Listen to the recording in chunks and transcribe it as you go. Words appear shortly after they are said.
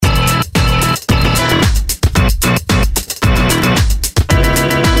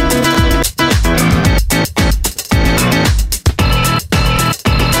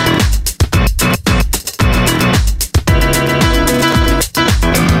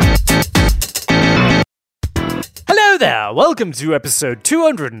there, welcome to episode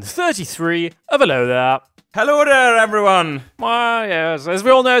 233 of Hello There. Hello there, everyone! Well, yes, as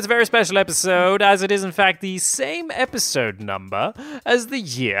we all know, it's a very special episode, as it is in fact the same episode number as the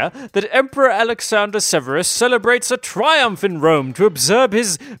year that Emperor Alexander Severus celebrates a triumph in Rome to observe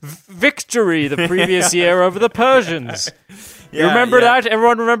his victory the previous year over the Persians. You remember that?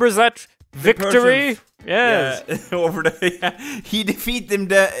 Everyone remembers that victory? Yes. Yeah, over he defeated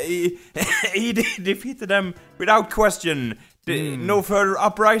them. He defeated them without question. No further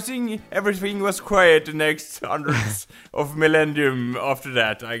uprising. Everything was quiet the next hundreds of millennium after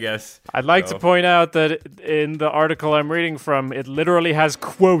that, I guess. I'd like to point out that in the article I'm reading from, it literally has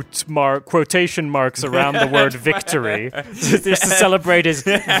quotation marks around the word victory, just to celebrate his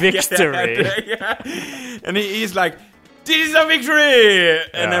victory. And he's like, "This is a victory!"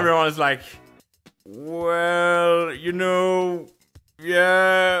 And everyone is like, well, you know,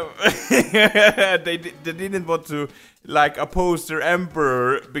 yeah. they didn't want to oppose their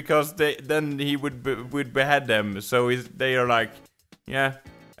emperor because then he would behead them. So they are like, yeah,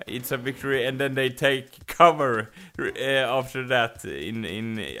 it's a victory, and then they take cover after that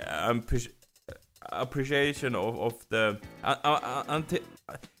in appreciation of the.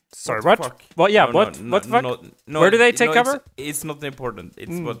 Sorry, what? Fuck? What? Yeah, no, what? No, what the fuck? No, where do they take cover? It's not important.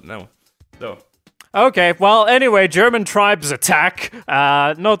 It's what no. So. Okay, well, anyway, German tribes attack.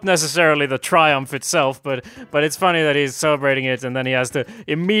 Not necessarily the triumph itself, but it's funny that he's celebrating it, and then he has to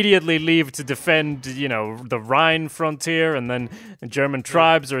immediately leave to defend, the Rhine frontier, and then German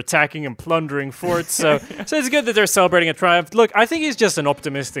tribes are attacking and plundering forts. So it's good that they're celebrating a triumph. Look, I think he's just an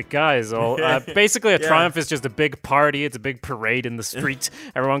optimistic guy. So basically, a triumph is just a big party. It's a big parade in the street.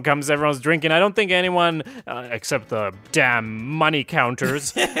 Everyone comes, everyone's drinking. I don't think anyone, except the damn money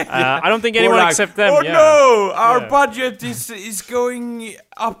counters, I don't think anyone except them. No, our budget is going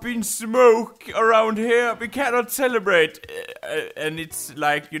up in smoke around here. We cannot celebrate, and it's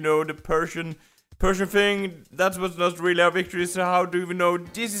like the Persian thing. That was not really a victory. So how do we know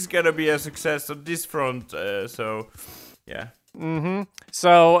this is gonna be a success on this front? So, yeah. Mm-hmm.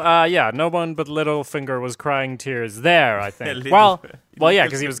 So, no one but Littlefinger was crying tears there, I think. Well, yeah,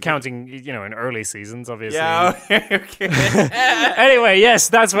 because he was counting, in early seasons, obviously. Yeah, okay. Anyway, yes,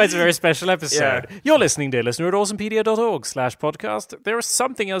 that's why it's a very special episode. Yeah. You're listening, dear listener, at awesomepedia.org/podcast. There was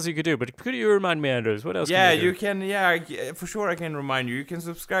something else you could do, but could you remind me, Anders? What else can you do? You can, for sure I can remind you. You can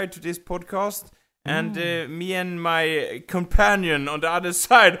subscribe to this podcast, and me and my companion on the other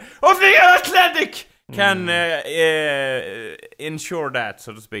side of the Atlantic can ensure that,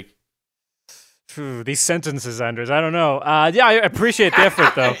 so to speak. These sentences, Anders, I don't know. I appreciate the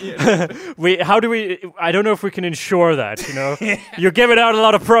effort, though. I don't know if we can ensure that, You're giving out a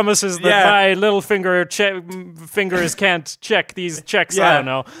lot of promises that my little fingers can't check these checks, I don't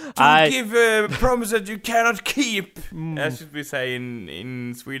know. Don't give promises that you cannot keep, as should we say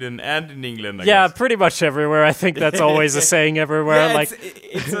in Sweden and in England, I guess. Pretty much everywhere. I think that's always a saying everywhere. Yeah,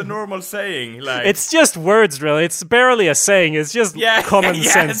 it's a normal saying. It's just words, really. It's barely a saying. It's just common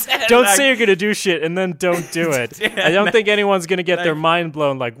sense. Don't say you're going to do shit and then don't do it. I don't think anyone's gonna get their mind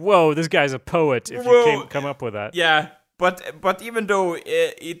blown like, whoa, this guy's a poet if you can't come up with that. Yeah, but even though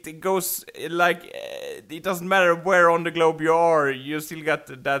it goes it doesn't matter where on the globe you are, you still got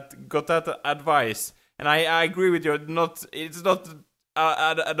that advice, and I agree with you. It's not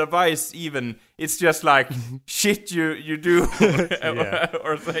advice even. It's just like shit you do, or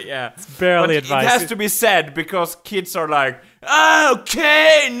it's barely advice. It has to be said because kids are like,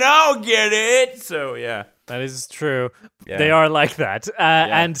 okay, now get it. So yeah. That is true. Yeah. They are like that.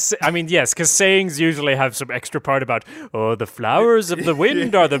 And I mean, yes, because sayings usually have some extra part about, the flowers of the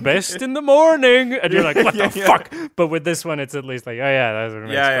wind are the best in the morning. And you're like, what the fuck? But with this one, it's at least like, that's what it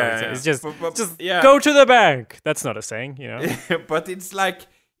makes sense. It's just go to the bank. That's not a saying, But it's like,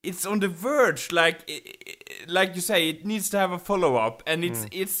 it's on the verge. Like you say, it needs to have a follow-up. And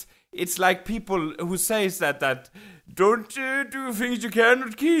it's like people who says that don't do things you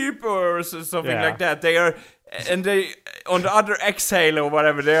cannot keep or something like that. They are, and they on the other exhale or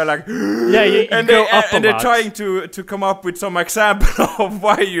whatever, they are like, they're trying to come up with some example of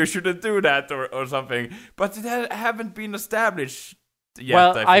why you shouldn't do that or something, but it haven't been established yet.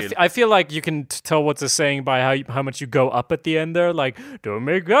 Well, I feel like you can tell what's a saying by how much you go up at the end there. Like, don't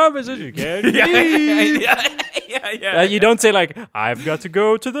make promises you can't keep. You don't say like, I've got to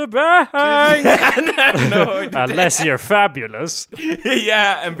go to the bank. No, unless you're fabulous.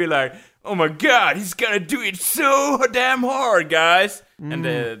 And be like, oh my god, he's gonna do it so damn hard, guys. And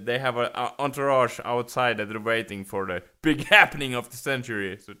they have an entourage outside that are waiting for the big happening of the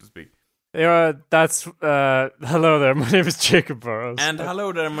century, so to speak. Yeah, that's hello there. My name is Jacob Burrows. And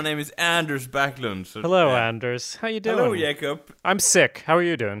hello there, my name is Anders Backlund. So, hello, Anders. How you doing? Hello, Jacob. I'm sick. How are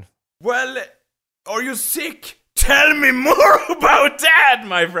you doing? Well, are you sick? Tell me more about that,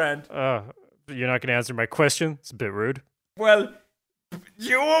 my friend. You're not going to answer my question? It's a bit rude. Well,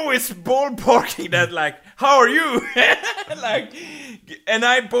 you always ballparking that like, how are you? Like, and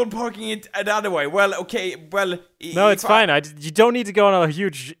I ballparking it the other way. Well, okay, well... No, it's fine. You don't need to go on a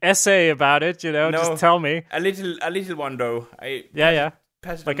huge essay about it, you know? No, just tell me. A little one, though. Yeah.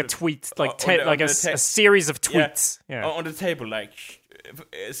 Pass it like on a tweet, like a a series of tweets. Yeah. On the table, like,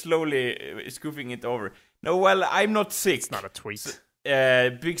 slowly scooping it over. No, well, I'm not sick. It's not a tweet.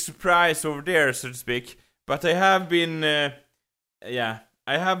 Big surprise over there, so to speak. But I have been...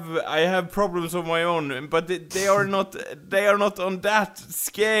 I have problems of my own, but they are not on that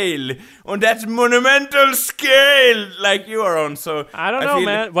scale, on that monumental scale like you are on. So I don't know,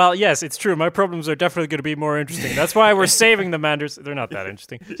 man. Well, yes, it's true. My problems are definitely going to be more interesting. That's why we're saving them, Anders. They're not that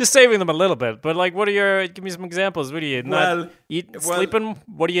interesting. Just saving them a little bit. But like, give me some examples. What are you sleeping?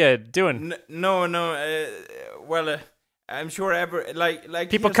 What are you doing? I'm sure like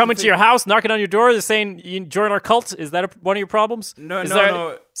people coming to your house, knocking on your door, they're saying you join our cult. Is that one of your problems?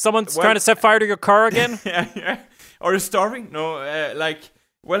 No. Someone's trying to set fire to your car again? Yeah. Are you starving? No.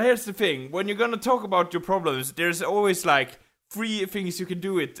 Well, here's the thing. When you're gonna talk about your problems, there's always like three things you can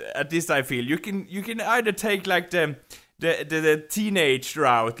do. At this, I feel you can either take like the teenage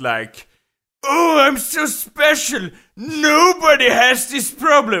route, like, oh, I'm so special. Nobody has this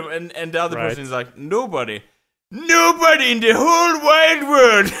problem, and the other person is like, Nobody in the whole wide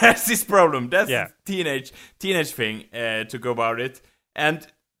world has this problem. That's the teenage thing to go about it. And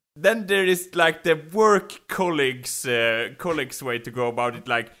then there is like the work colleagues way to go about it.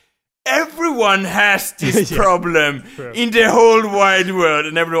 Like, everyone has this problem in the whole wide world,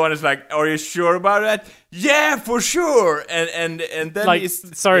 and everyone is like, "Are you sure about that?" Yeah, for sure. And then like,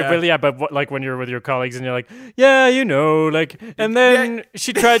 but what, like when you're with your colleagues and you're like, yeah, you know, like, and then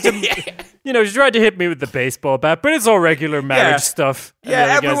she tried to, she tried to hit me with the baseball bat, but it's all regular marriage stuff. And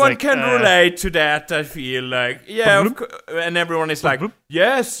everyone can relate to that. I feel like, and everyone is like,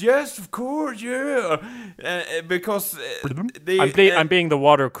 yes, of course, yeah, because I'm being the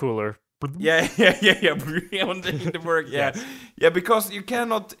water cooler. Yeah. On the work, yeah, because you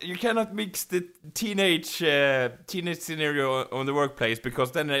cannot mix the teenage scenario on the workplace,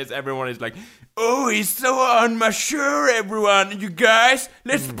 because then everyone is like, oh, he's so unmature. Everyone, you guys,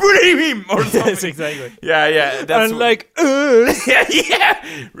 let's blame him or something. Yes, exactly. Yeah. That's retarded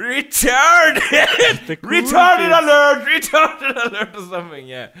alert or something.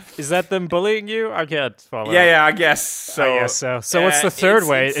 Yeah. Is that them bullying you? I can't follow. Yeah, I guess so. So what's the third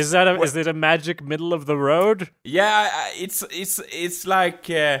way? Is it a magic middle of the road? Yeah, it's like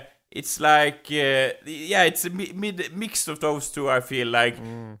it's a mix of those two. I feel like.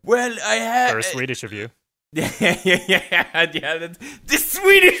 Well, I have. Very Swedish of you. Yeah. The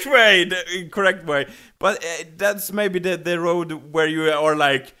Swedish way, the correct way. But that's maybe the road where you are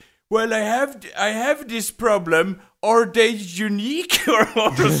like, well, I have this problem. Are they unique or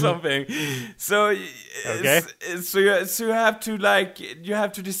something? So, okay. So you have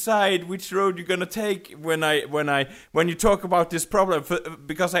to decide which road you're gonna take when you talk about this problem,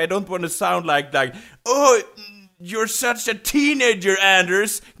 because I don't want to sound like, oh, you're such a teenager,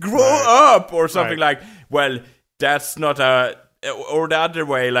 Anders, grow up or something like. Well, that's not or the other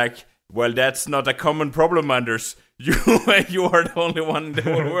way, like, well, that's not a common problem, Anders. You are the only one in the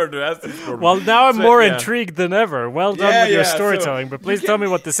whole world who has this problem. Well, now I'm more intrigued than ever. Well done with your storytelling, but please tell me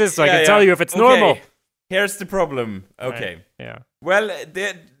what this is so I can tell you if it's normal. Here's the problem. Okay. Right. Yeah. Well,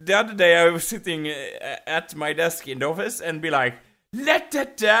 the other day I was sitting at my desk in the office and be like,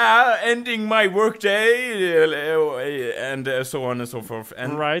 ending my workday, and so on and so forth.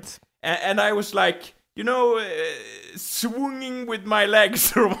 And, right. And I was like, swinging with my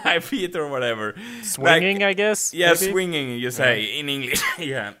legs or my feet or whatever. Swinging, like, I guess? Yeah, maybe? Swinging, you say, in English.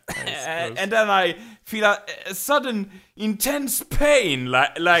 Yeah. And then I feel a sudden intense pain,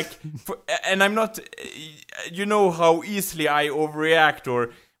 and I'm not, you know how easily I overreact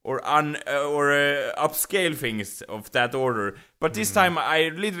or upscale things of that order. But this time I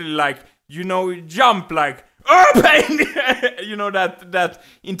literally jump like, oh, pain! that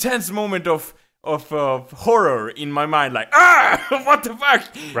intense moment of horror in my mind, like, what the fuck?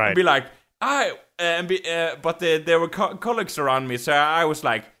 Right. Be like, but there were colleagues around me, so I was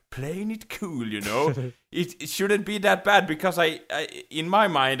like, playing it cool, it shouldn't be that bad, because I in my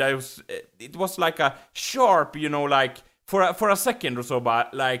mind it was like a sharp, like for a second or so,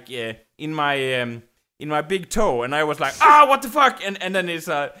 but like in my my big toe, and I was like, what the fuck? And then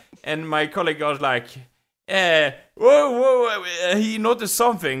and my colleague was like, whoa, he noticed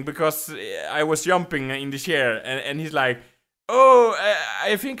something because I was jumping in the chair, and he's like,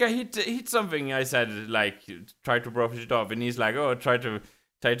 I think I hit something. I said, like, try to brush it off, and he's like, try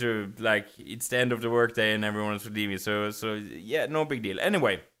to like, it's the end of the workday and everyone's leaving, so yeah, no big deal.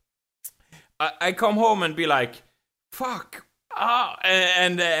 Anyway, I come home and be like, fuck,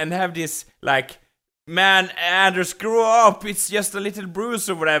 and have this like, man, Anders, grow up. It's just a little bruise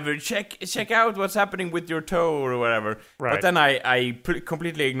or whatever. Check out what's happening with your toe or whatever. Right. But then I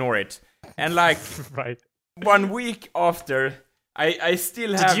completely ignore it. And like, right. 1 week after, I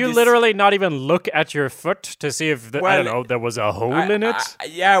still have. Did you this... literally not even look at your foot to see if I don't know, there was a hole in it?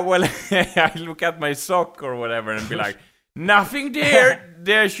 Yeah, well, I look at my sock or whatever and be like, nothing there.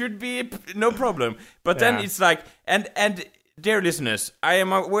 There should be no problem. But then it's like, and dear listeners, I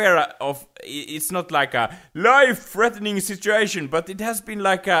am aware of it's not like a life-threatening situation, but it has been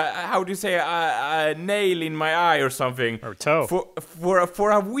like a nail in my eye or something, or toe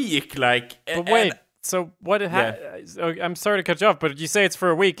for a week, like. But wait, so what? I'm sorry to cut you off, but you say it's for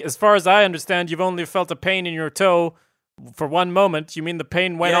a week. As far as I understand, you've only felt a pain in your toe for one moment. You mean the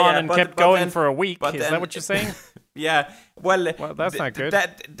pain went on and kept going for a week? Is that what you're saying? Yeah, well, that's not good.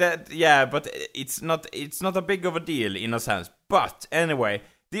 But it's not a big of a deal in a sense. But anyway,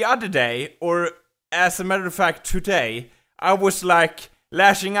 the other day, or as a matter of fact today, I was like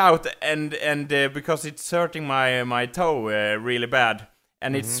lashing out and because it's hurting my toe really bad,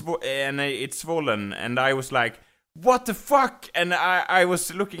 and it's swollen, and I was like, what the fuck? And I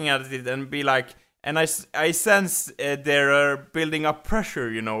was looking at it and be like, and I sense there are building up pressure,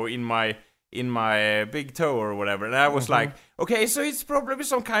 in my big toe or whatever, and I was like, okay, so it's probably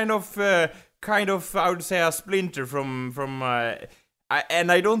some kind of I would say a splinter from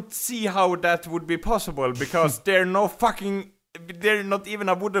and I don't see how that would be possible because there's not even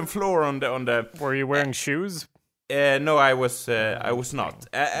a wooden floor on the. Were you wearing shoes? No, I was not.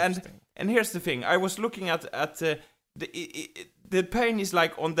 And here's the thing: I was looking at the pain is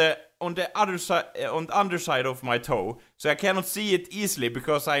like on the other side, on the underside of my toe, so I cannot see it easily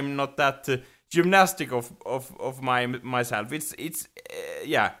because I'm not that gymnastic of myself. It's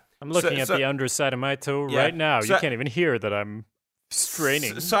yeah. I'm looking at the underside of my toe right now. You can't even hear that I'm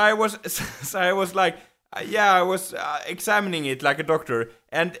straining. So I was like, I was examining it like a doctor,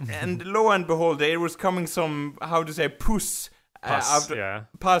 and lo and behold, there was coming some pus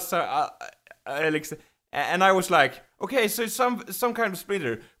and I was like, okay, so it's some kind of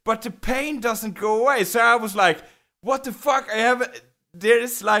splinter, but the pain doesn't go away. So I was like, what the fuck? I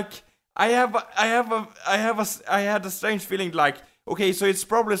had a strange feeling like, okay, so it's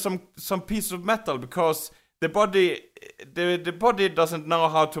probably some piece of metal because the body doesn't know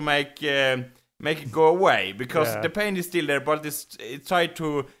how to make it go away because the pain is still there, but it tried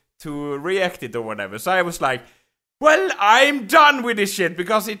to react it or whatever. So I was like, well, I'm done with this shit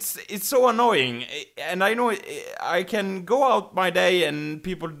because it's so annoying, and I know I can go out my day and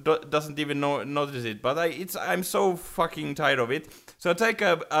people doesn't even notice it, but I'm so fucking tired of it. So I take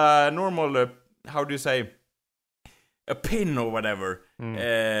a normal a pin or whatever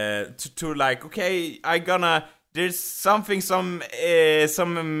to like, okay, there's something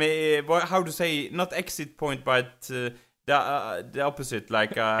not exit point, but the opposite,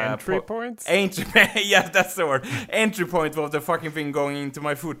 like entry points. Yeah, that's the word. Entry point of the fucking thing going into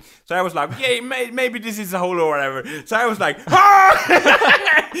my foot. So I was like, okay, maybe this is a hole or whatever. So I was like,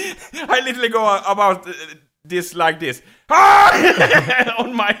 I literally go about this like this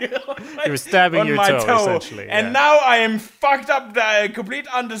on my you were stabbing your toe essentially, and now I am fucked up the complete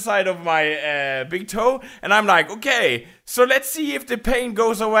underside of my big toe, and I'm like, okay, so let's see if the pain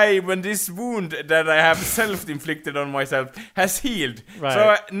goes away when this wound that I have self-inflicted on myself has healed. Right.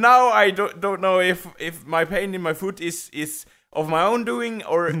 So now I don't know if my pain in my foot is of my own doing,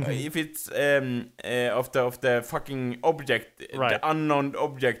 or if it's of the fucking object, the unknown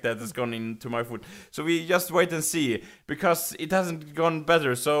object that has gone into my foot. So we just wait and see, because it hasn't gone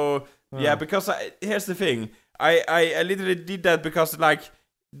better. So yeah, because here's the thing, I literally did that because like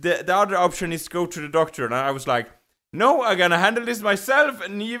the other option is go to the doctor, and I was like, no, I'm gonna handle this myself,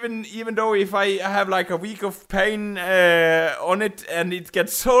 and even though if I have like a week of pain on it and it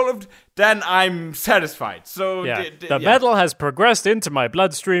gets solved, then I'm satisfied. So the metal has progressed into my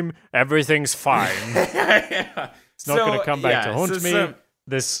bloodstream. Everything's fine. It's not going to come back to haunt me.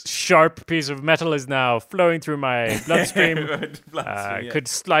 This sharp piece of metal is now flowing through my bloodstream. Could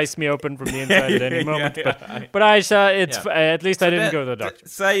slice me open from the inside at any moment. But I at least I didn't go to the doctor.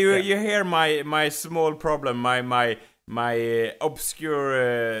 So you hear my small problem, my obscure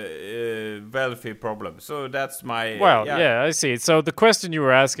wealthy problem. So that's my Well, yeah, I see. So the question you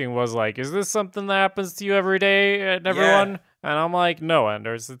were asking was like, is this something that happens to you every day and everyone? And I'm like, no,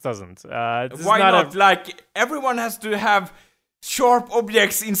 Anders, it doesn't. Why not? Like, everyone has to have sharp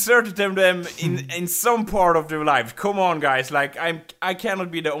objects inserted in them in some part of their life. Come on, guys. Like, I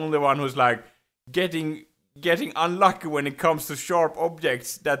cannot be the only one who's like getting unlucky when it comes to sharp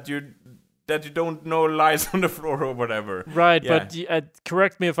objects that you don't know lies on the floor or whatever. Right, but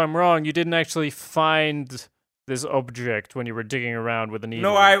correct me if I'm wrong. You didn't actually find this object when you were digging around with a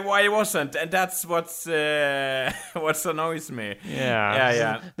needle. No, I wasn't, and that's what's annoys me.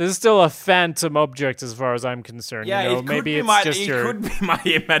 Yeah. This is still a phantom object as far as I'm concerned. Yeah, you know? it could Maybe be it's could be my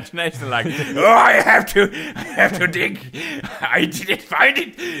imagination. Like, oh, I have to dig. I didn't find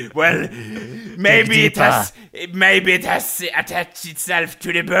it. Well, maybe it has attached itself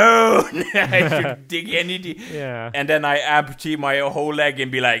to the bone. I should dig anything. Yeah. And then I amputee my whole leg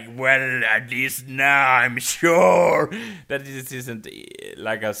and be like, well, at least now I'm sure that this isn't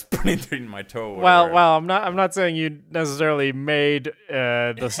like a splinter in my toe. Well, I'm not saying you necessarily made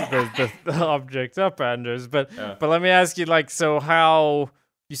the object up, Anders, but let me ask you, like, so how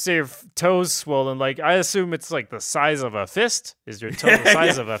you say your toes swollen? Like, I assume it's like the size of a fist. Is your toe the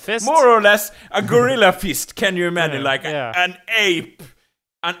size of a fist? More or less a gorilla fist. Can you imagine, an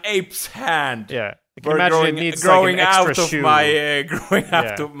ape's hand? Yeah. I can Or imagine growing, it needs growing like an out extra of shoe.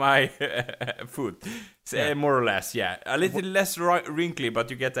 my foot, more or less. Yeah, a little less wrinkly, but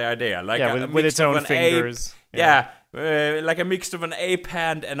you get the idea. Like with its own fingers. Like a mix of an ape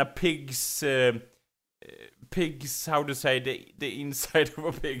hand and a pig's. How to say the inside of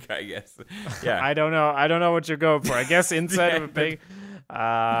a pig? I guess. Yeah. I don't know what you're going for. I guess inside of a pig.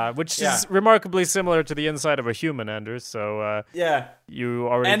 Which is remarkably similar to the inside of a human, Anders. So you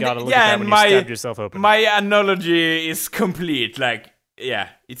already got to look at that when you stabbed yourself open. My analogy is complete. Like,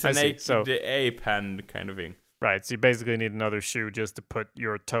 it's an ape hand kind of thing. Right. So you basically need another shoe just to put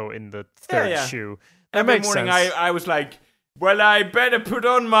your toe in the third shoe. That Every makes morning sense. I was like, well, I better put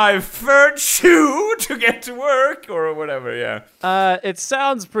on my third shoe to get to work or whatever. Yeah. It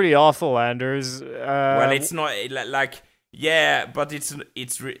sounds pretty awful, Anders. Well, it's not like. Yeah, but it's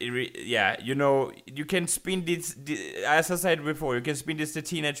you know, you can spin this as I said before, you can spin this the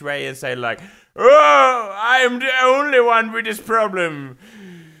teenage way and say like, oh, I'm the only one with this problem,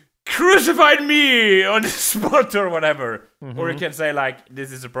 crucified me on the spot or whatever. Or you can say like,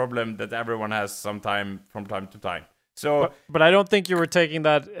 this is a problem that everyone has from time to time. So, but I don't think you were taking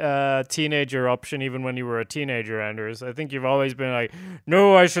that teenager option even when you were a teenager, Anders. I think you've always been like,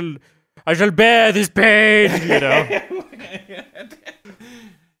 no, I shall bear this pain, you know.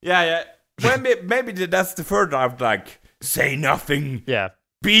 yeah. Well, maybe that's the third draft. Like, say nothing. Yeah.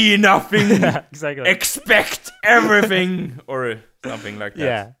 Be nothing. Exactly. Expect everything, or something like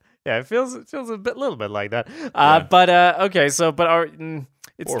that. Yeah. It feels little bit like that. But okay. So,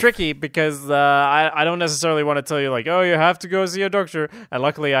 it's tricky because I don't necessarily want to tell you like, oh, you have to go see a doctor. And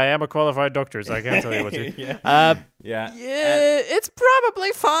luckily, I am a qualified doctor, so I can't tell you what to. It's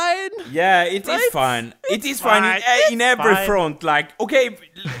probably fine. Yeah, it is fine. It is fine in every front. Like, okay,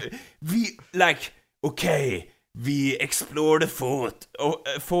 we explore the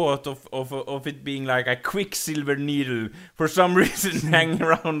thought of it being like a quicksilver needle for some reason hanging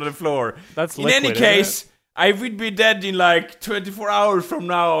around on the floor. That's in liquid, any case. I would be dead in like 24 hours from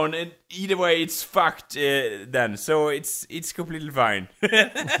now on, and either way, it's fucked then. So it's completely fine.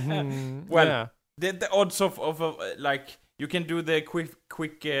 The odds of like, you can do the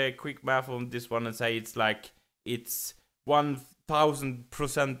quick math on this one and say it's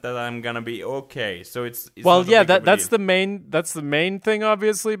 1000% that I'm gonna be okay. So it's well, yeah, that's the main thing,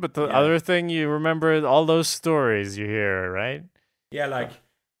 obviously. But the other thing, you remember all those stories you hear, right? Yeah, like,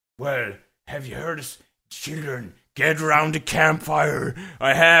 well, have you heard this? Children, get around the campfire.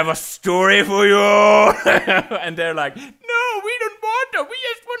 I have a story for you. And they're like, no, we don't want to. We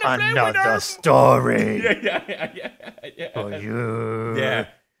just want to play with another story. Yeah. For you. Yeah.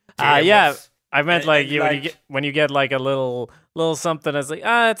 I meant like when you get like a little something that's like,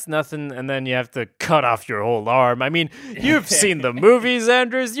 it's nothing, and then you have to cut off your whole arm. I mean, you've seen the movies,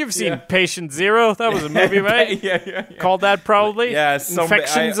 Anders. You've seen Patient Zero. That was a movie, right? Yeah. Called that probably. Yeah,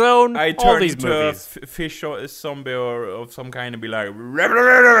 Infection Zone. I all turned these into movies. a fish or a zombie or of some kind and be like,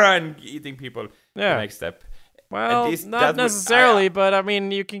 and eating people. Yeah. The next step. Well, not necessarily, but I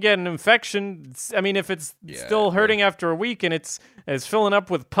mean, you can get an infection. I mean, if it's still hurting after a week and it's filling up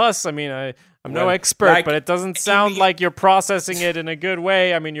with pus, I mean, I'm Well, no expert, like, but it doesn't sound like you're processing it in a good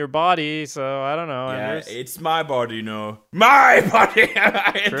way. I mean, your body, so I don't know. Yeah, Anders. it's my body, my body.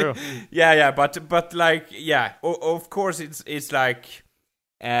 True. Yeah, but like, yeah, of course, it's like,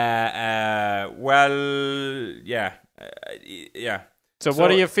 well, yeah, yeah. So what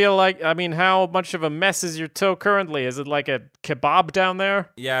do you feel like? I mean, how much of a mess is your toe currently? Is it like a kebab down there?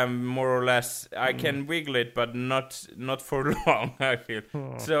 Yeah, more or less. I can wiggle it, but not for long, I feel.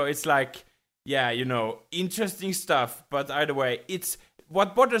 So it's like, yeah, interesting stuff. But either way, it's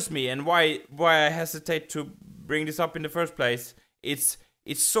what bothers me and why I hesitate to bring this up in the first place. It's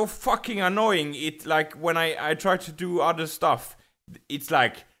so fucking annoying. It like when I try to do other stuff, it's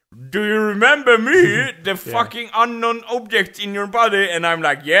like, do you remember me, the fucking unknown object in your body? And I'm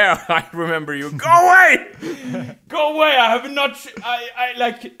like, yeah, I remember you. Go away! Go away! I have not.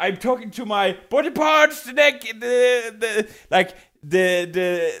 I'm talking to my body parts, the neck,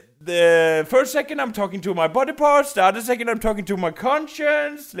 the first second I'm talking to my body parts, the other second I'm talking to my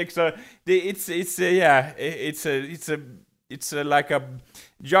conscience. Like so, it's like a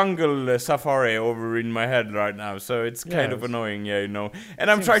jungle safari over in my head right now, so it's kind of annoying, And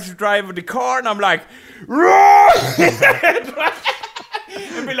I'm trying to drive the car, and I'm like,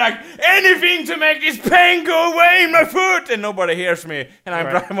 and be like, anything to make this pain go away in my foot, and nobody hears me. And I'm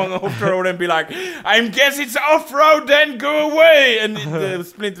driving off the road and be like, I guess it's off road, then go away. And the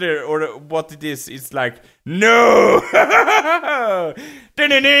splinter or what it is, it's like, no.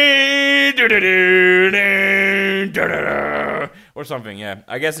 Or something, yeah.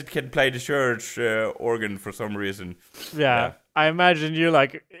 I guess it can play the church organ for some reason. Yeah. I imagine you're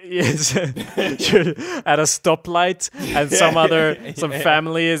like you're at a stoplight and some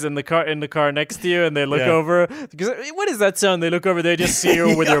family is in the car next to you, and they look over because what is that sound? They look over, they just see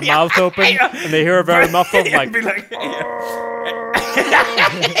you with your mouth open, and they hear a very muffled like.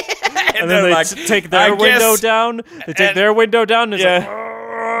 And then they take their window down. They take their window down. And it's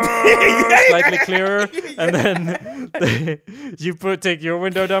like slightly clearer, and then you take your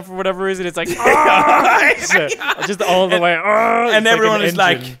window down for whatever reason. It's like so, just all the way, and everyone is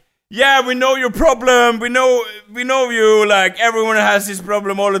like, yeah, we know your problem. We know you. Like everyone has this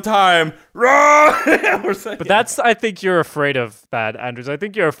problem all the time. But that's, I think you're afraid of that, Anders. I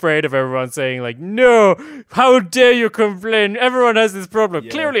think you're afraid of everyone saying like, no, how dare you complain? Everyone has this problem.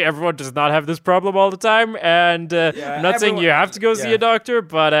 Yeah. Clearly, everyone does not have this problem all the time. And I'm not saying you have to go see a doctor,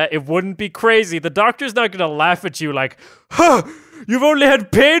 but it wouldn't be crazy. The doctor's not going to laugh at you like, huh, you've only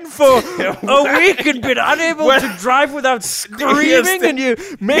had pain for a week and been unable to drive without screaming, and you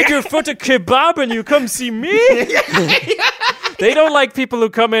made your foot a kebab and you come see me? They don't like people who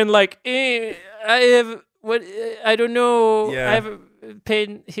come in like, I don't know, I have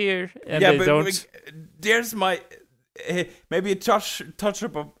pain here, and they don't. There's my maybe a touch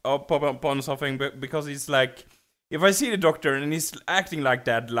upon something, because it's like, if I see the doctor and he's acting like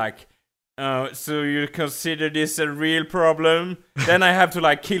that, like, so you consider this a real problem? Then I have to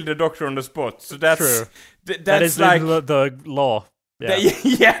like kill the doctor on the spot. So that's true. That is like the law.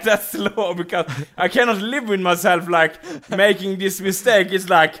 Yeah. That's the law, because I cannot live with myself like making this mistake. It's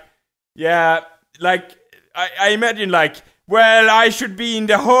like, like I imagine like, well, I should be in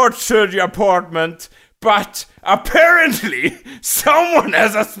the heart surgery apartment, but apparently someone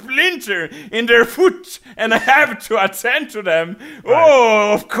has a splinter in their foot and I have to attend to them. Right.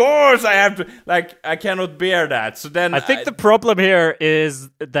 Oh, of course I have to. Like, I cannot bear that. So then I think the problem here is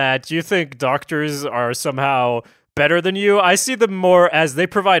that you think doctors are somehow better than you. I see them more as they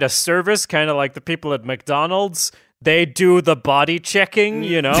provide a service, kind of like the people at McDonald's. They do the body checking,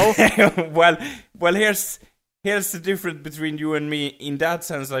 well, here's the difference between you and me in that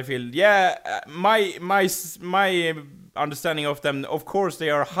sense. I feel, my understanding of them, of course,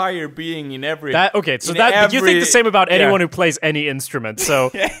 they are higher being in every. You think the same about anyone who plays any instrument. So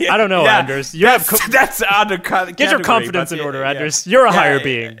I don't know, Anders. That's other category. Get your confidence in order, Anders. You're a higher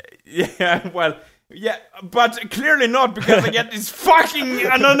being. Yeah, well. Yeah, but clearly not, because I get these fucking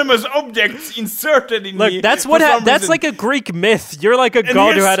anonymous objects inserted in me. Look, that's that's like a Greek myth. You're like a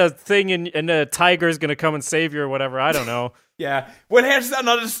god who had a thing, and a tiger's gonna come and save you or whatever. I don't know. Yeah. Well, here's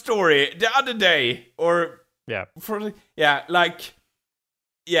another story. The other day,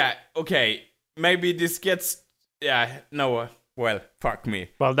 okay. Maybe this gets. Well, fuck me.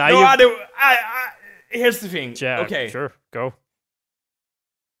 Well, now here's the thing. Yeah. Okay. Sure. Go.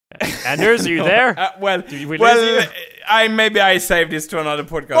 Anders, are you there? I saved this to another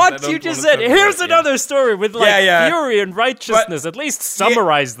podcast. What you just said? Here's another story with fury and righteousness. At least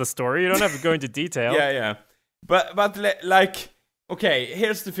summarize the story. You don't have to go into detail. Yeah. But like, okay.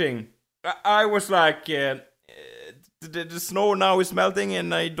 Here's the thing. I was like the snow now is melting,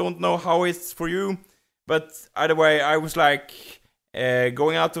 and I don't know how it's for you. But either way, I was like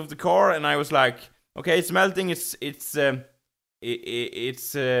going out of the car, and I was like, okay, it's melting. It's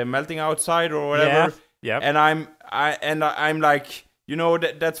melting outside or whatever. Yeah. And I'm like, you know,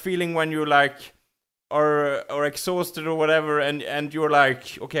 that feeling when you like are exhausted or whatever, and you're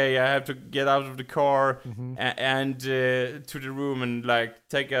like, okay, I have to get out of the car and to the room and like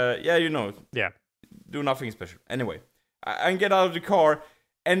take a do nothing special. Anyway, I get out of the car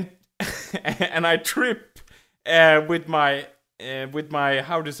and and I trip with my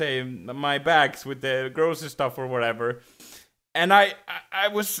how to say, my bags with the grocery stuff or whatever. And I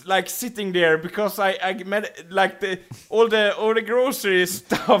was like sitting there because I met like all the grocery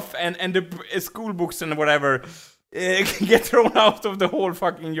stuff and the school books and whatever get thrown out of the whole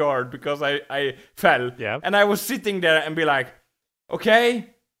fucking yard because I fell. Yeah. And I was sitting there and be like, okay,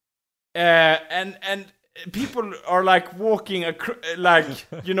 and people are like walking like,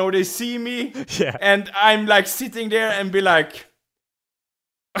 you know, they see me. Yeah. And I'm like sitting there and be like,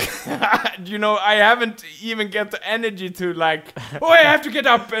 you know, I haven't even get the energy to like, oh, I have to get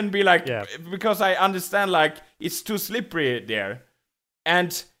up and be like, because I understand like it's too slippery there,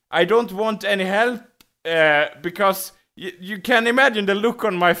 and I don't want any help because you can imagine the look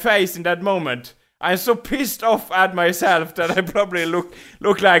on my face in that moment. I'm so pissed off at myself that I probably look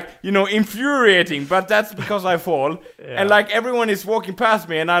like, you know, infuriating, but that's because I fall. And like everyone is walking past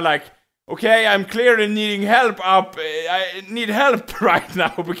me and I like, okay, I'm clearly needing help up. I need help right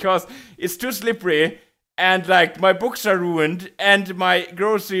now because it's too slippery and like my books are ruined and my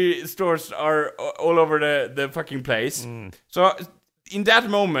grocery stores are all over the fucking place. So in that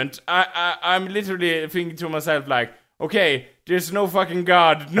moment, I'm literally thinking to myself like, okay, there's no fucking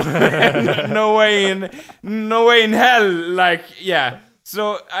God, no way in hell, like, yeah.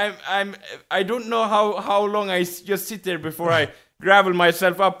 So I don't know how long I just sit there before I gravel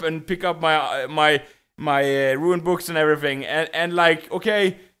myself up and pick up my ruined books and everything, and like,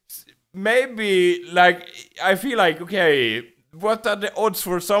 okay, maybe like I feel like, okay, what are the odds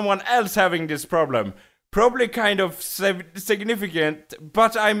for someone else having this problem? Probably kind of significant,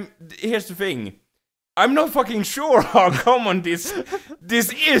 but here's the thing. I'm not fucking sure how common this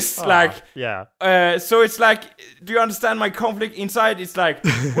is. Like, yeah. So it's like, do you understand my conflict inside? It's like,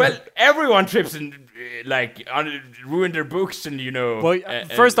 well, everyone trips and like ruin their books, and you know. Well,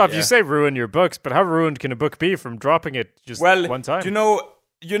 first off, you say ruin your books, but how ruined can a book be from dropping it just one time? You know,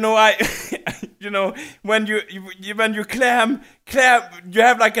 you know, when you clam, you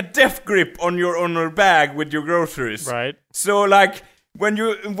have like a death grip on your bag with your groceries, right? So like when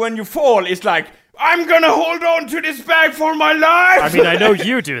you fall, it's like, I'm gonna hold on to this bag for my life. I mean, I know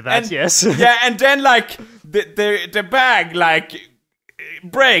you do that, and, yes. Yeah, and then like the bag like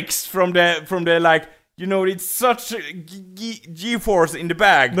breaks from the like, you know, it's such G-force in the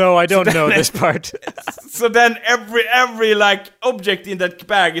bag. No, I don't know this part. So then every like object in that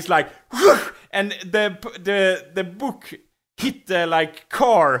bag is like, and the book hit the like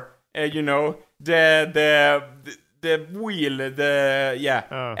car, you know, the wheel,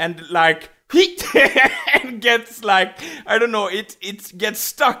 and like. And gets like, I don't know, it gets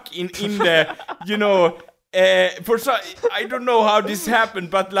stuck in the, you know, I don't know how this happened,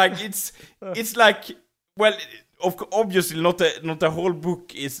 but like it's like, well, obviously not the whole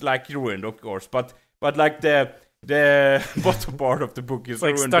book is like ruined, of course, but like the bottom part of the book is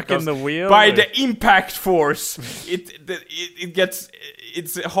like ruined stuck in the wheel by the impact force. It gets,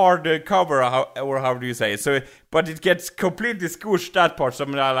 it's hard to cover, how do you say it? So, but it gets completely squished, that part. So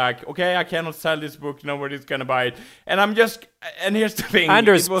I'm like, okay, I cannot sell this book. Nobody's gonna buy it. And here's the thing,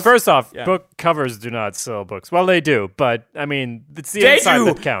 Anders. First off, book covers do not sell books. Well, they do, but I mean, it's the inside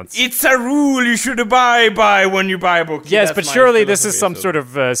that counts. It's a rule you should buy when you buy a book. Yes, but surely this is some sort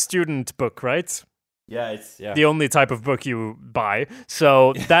of student book, right? Yeah, it's the only type of book you buy.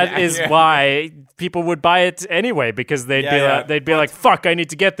 So that is why people would buy it anyway, because they'd be like, fuck, I need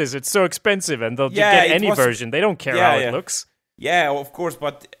to get this. It's so expensive, and they'll get any version. They don't care how it looks. Yeah, of course,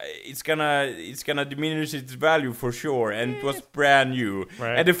 but it's gonna diminish its value for sure, and it was brand new.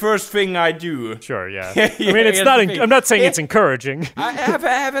 Right. And the first thing I do, sure, yeah. I mean, it's not. I'm not saying it's encouraging.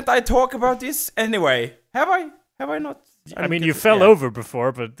 Haven't I talked about this anyway? Have I not? I mean, you fell over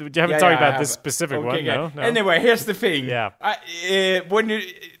before, but you haven't talked about this specific one. Yeah. No. Anyway, here's the thing. Yeah.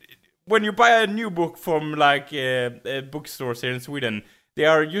 When you buy a new book from like bookstores here in Sweden, they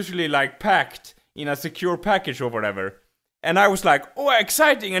are usually like packed in a secure package or whatever. And I was like, oh,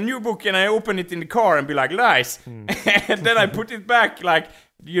 exciting, a new book, and I open it in the car and be like, nice. And then I put it back, like,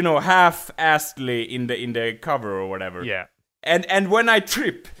 you know, half-assedly in the cover or whatever. Yeah. And when I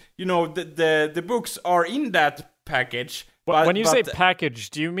trip, you know, the books are in that package. When you say package,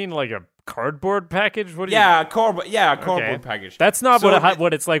 do you mean like a cardboard package? What do cardboard Okay. package. That's not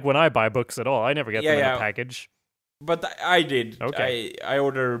what it's like when I buy books at all. I never get them in a package. But I did. Okay. I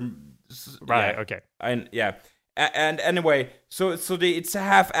order. Right. Okay. And anyway, so it's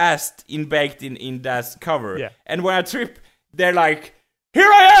half-assed baked in that cover. Yeah. And when I trip, they're like,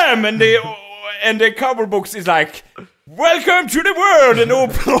 "Here I am," and the cover books is like, "Welcome to the world," and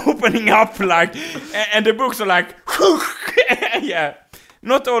opening up like, and the books are like, yeah.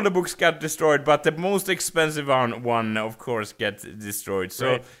 Not all the books got destroyed, but the most expensive one of course, gets destroyed. So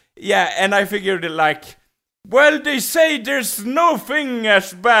right. Yeah, and I figured like, well, they say there's no thing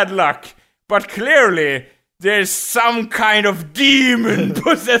as bad luck, but clearly there's some kind of demon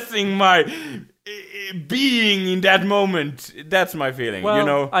possessing my being in that moment. That's my feeling.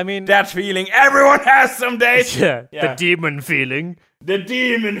 Well, I mean, that feeling everyone has some days. Yeah, the demon feeling. The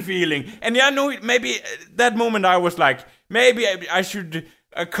demon feeling. And maybe that moment I was like, maybe I should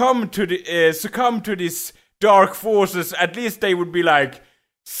succumb to these dark forces. At least they would be like,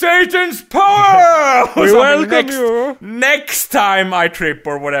 Satan's power! We welcome you. Next time I trip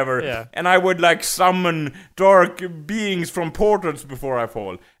or whatever. Yeah. And I would like summon dark beings from portals before I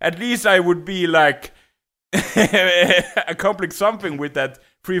fall. At least I would be like accomplishing something with that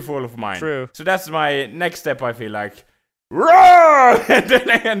free fall of mine. True. So that's my next step, I feel like. Roar!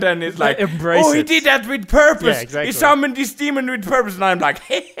 and then it's like, embrace he it. did that with purpose. Yeah, exactly. He summoned this demon with purpose, and I'm like,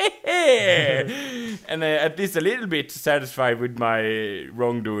 hey. And at least a little bit satisfied with my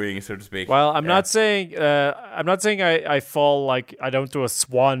wrongdoing, so to speak. Well, I'm not saying I fall like I don't do a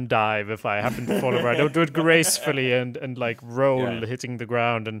swan dive if I happen to fall over. I don't do it gracefully and like roll hitting the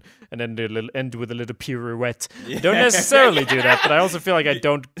ground and then end with a little pirouette. I don't necessarily do that, but I also feel like I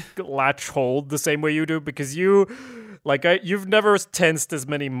don't latch hold the same way you do because you've never tensed as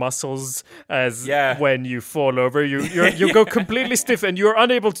many muscles as when you fall over. You go completely stiff and you're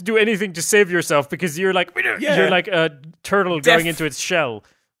unable to do anything to save yourself because you're like a turtle going into its shell.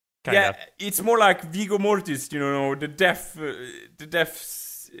 Kinda. Yeah, it's more like Viggo Mortis, the death.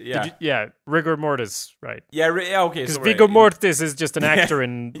 Rigor mortis, right? Yeah, okay. Because Viggo Mortis is just an actor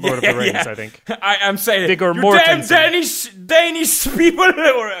in Lord of the Rings, I think. I'm saying Viggo Mortensen. Damn Danish people,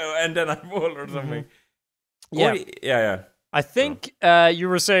 and then I fall or something. Mm-hmm. Yeah. I think you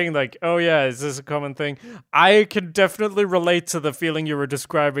were saying like, oh yeah, is this a common thing? I can definitely relate to the feeling you were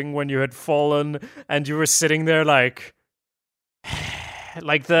describing when you had fallen and you were sitting there like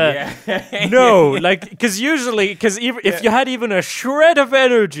no, like because if you had even a shred of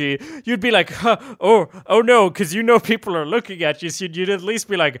energy, you'd be like, oh no, because people are looking at you, so you'd at least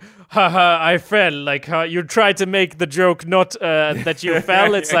be like, I fell. Like you'd try to make the joke not that you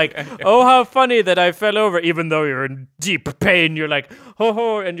fell. It's like, oh, how funny that I fell over, even though you're in deep pain. You're like,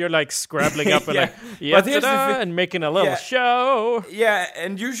 and you're like scrabbling up and like, and making a little show. Yeah,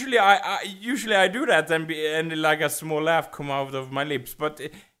 and usually I do that and like a small laugh come out of my lips. But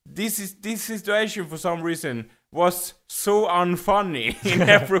this situation for some reason was so unfunny in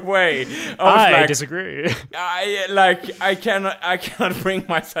every way. I disagree. I cannot bring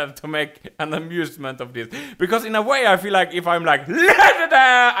myself to make an amusement of this because in a way I feel like if I'm like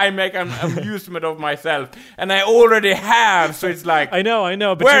I make an amusement of myself and I already have. So it's like I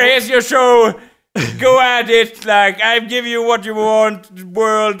know. But where is your show? Go at it. Like I give you what you want,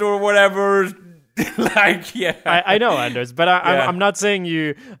 world or whatever. I know, Anders, but I'm not saying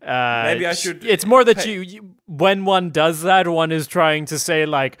you. Maybe I should. It's more that you when one does that, one is trying to say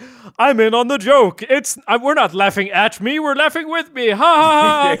like, "I'm in on the joke." We're not laughing at me, we're laughing with me, ha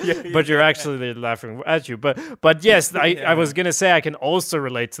ha ha. But you're actually laughing at you. But yes, I was gonna say I can also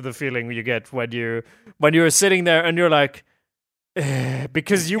relate to the feeling you get when you're sitting there and you're like.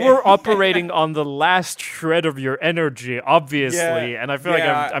 Because you were operating on the last shred of your energy, obviously, and I feel like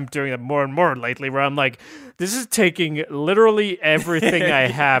I'm doing that more and more lately, where I'm like, this is taking literally everything I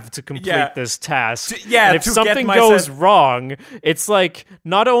have to complete this task. And if something goes wrong, it's like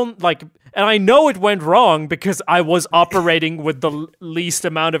not only like. And I know it went wrong because I was operating with the least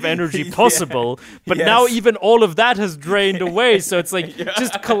amount of energy possible. But now even all of that has drained away. So it's like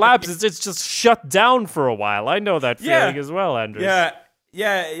just collapses. It's just shut down for a while. I know that feeling as well, Andrew. Yeah.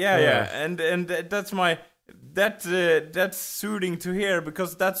 And that's that's soothing to hear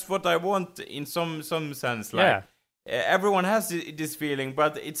because that's what I want in some sense. Like everyone has this feeling,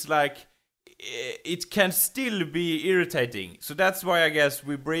 but it's like it can still be irritating. So that's why I guess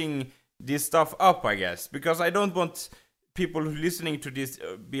we bring this stuff up, I guess, because I don't want people listening to this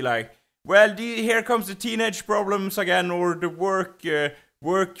be like, well, here comes the teenage problems again, or the work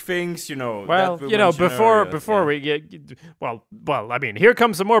work things, you know. Well, that we you know, mentioned before earlier. we get, I mean, here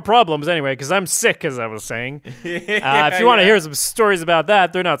comes some more problems anyway, because I'm sick, as I was saying. If you want to hear some stories about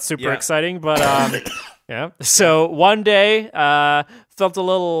that, they're not super exciting, but yeah. So one day, felt a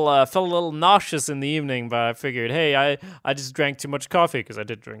little nauseous in the evening, but I figured, hey, I just drank too much coffee, because I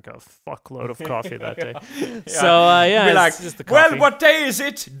did drink a fuckload of coffee that day. So yeah, Be it's like, just the coffee. well, what day is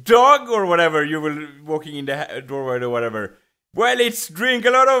it, dog, or whatever? You will walking in the doorway or whatever. Well, it's drink a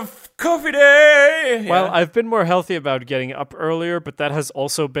lot of coffee day. Well, I've been more healthy about getting up earlier, but that has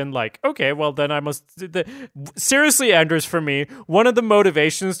also been like, okay, well, then I must... Seriously, Anders, for me, one of the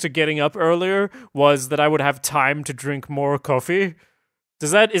motivations to getting up earlier was that I would have time to drink more coffee.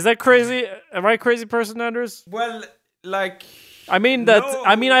 Is that crazy? Am I a crazy person, Anders? Well, like... I mean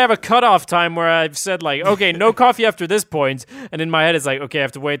I have a cutoff time where I've said like, okay, no coffee after this point, and in my head it's like, okay, I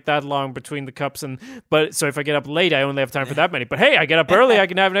have to wait that long between the cups, but so if I get up late, I only have time for that many. But hey, I get up early, I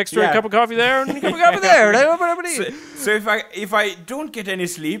can have an extra cup of coffee there and a cup of coffee there. So if I don't get any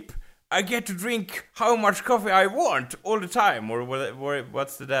sleep, I get to drink how much coffee I want all the time, or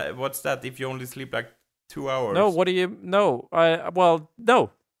what's that if you only sleep like 2 hours? No, what do you? No,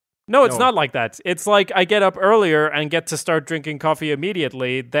 no. No, it's not like that. It's like I get up earlier and get to start drinking coffee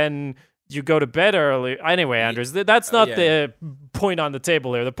immediately. Then you go to bed early. Anyway, Anders, that's not the point on the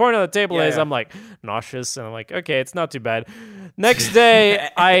table here. The point on the table is I'm like nauseous, and I'm like, okay, it's not too bad. Next day,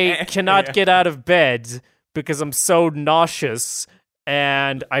 I cannot get out of bed because I'm so nauseous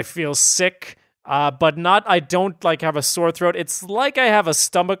and I feel sick. But I don't like have a sore throat. It's like I have a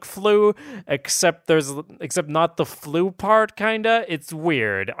stomach flu, except not the flu part, kinda. It's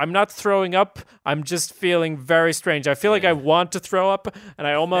weird. I'm not throwing up. I'm just feeling very strange. I feel like I want to throw up, and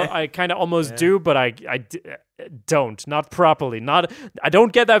I kind of almost do, but I don't. Not properly. I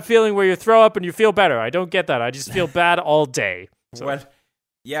don't get that feeling where you throw up and you feel better. I don't get that. I just feel bad all day. So. Well,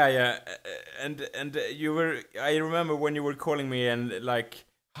 yeah, and you were. I remember when you were calling me and like.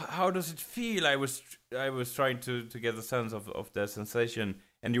 How does it feel? I was trying to get a sense of the sensation,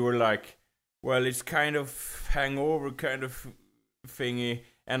 and you were like, well, it's kind of hangover kind of thingy,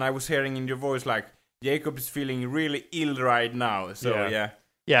 and I was hearing in your voice like, Jacob is feeling really ill right now. So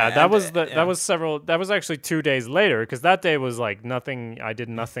yeah, that was actually 2 days later, because that day was like nothing. I did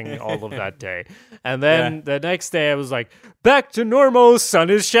nothing all of that day, and then the next day I was like, back to normal. Sun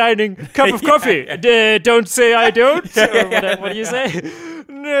is shining. Cup of coffee. Don't say I don't. Or what do you say?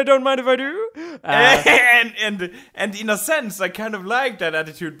 No, don't mind if I do. And in a sense, I kind of like that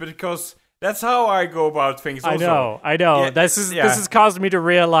attitude because that's how I go about things. Also. I know. Yeah, this has caused me to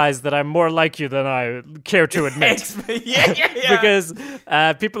realize that I'm more like you than I care to admit. Because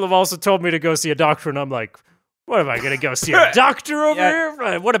people have also told me to go see a doctor, and I'm like, what am I going to go see a doctor over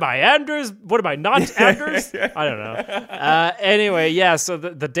here? What am I, Anders? What am I, not Anders? I don't know. Anyway, so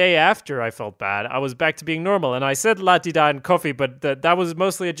the day after I felt bad, I was back to being normal. And I said la-di-da and coffee, but that was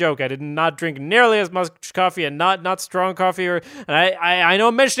mostly a joke. I did not drink nearly as much coffee, and not strong coffee. And I know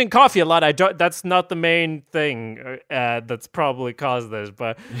I'm mentioning coffee a lot. That's not the main thing that's probably caused this.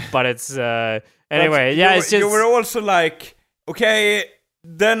 But it's... anyway, it's just... You were also like, okay...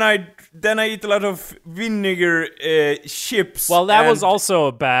 Then I eat a lot of vinegar chips. Well, that was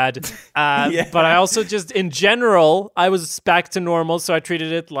also bad. But I also just, in general, I was back to normal, so I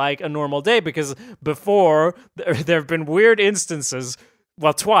treated it like a normal day, because before, there have been weird instances,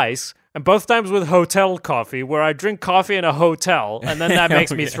 well, twice, and both times with hotel coffee, where I drink coffee in a hotel, and then that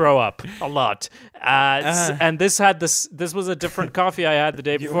makes me throw up a lot. And this was a different coffee I had the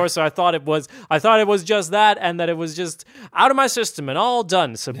day before, so I thought it was just that, and that it was just out of my system and all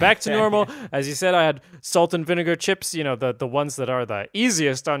done. So back to normal. As you said, I had salt and vinegar chips, you know, the ones that are the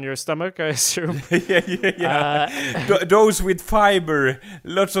easiest on your stomach, I assume. Those with fiber,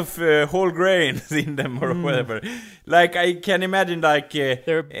 lots of whole grains in them or whatever. Like I can imagine, like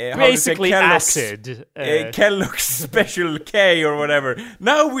they're basically acid. Kellogg's Special K or whatever.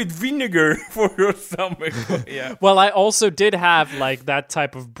 Now with vinegar for your stomach. Well, I also did have like that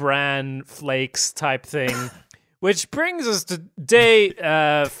type of bran flakes type thing, which brings us to day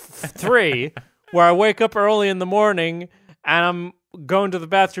 3, where I wake up early in the morning and I'm going to the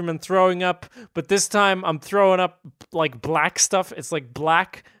bathroom and throwing up, but this time I'm throwing up like black stuff. It's like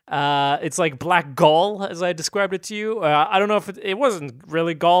black. It's like black gall, as I described it to you. I don't know if it wasn't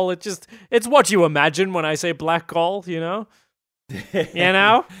really gall. It's what you imagine when I say black gall, you know? You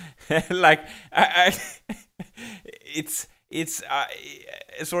know? Like, it's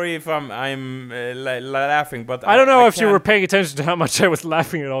sorry if I'm laughing, but I don't know if you were paying attention to how much I was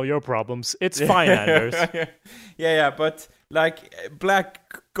laughing at all your problems. It's fine, Anders. But like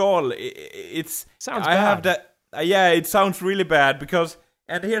black gall, it's sounds I bad. have that. It sounds really bad because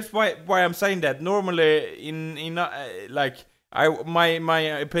And here's why I'm saying that. Normally, in like my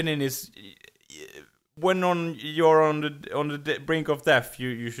opinion is, when you're on the brink of death,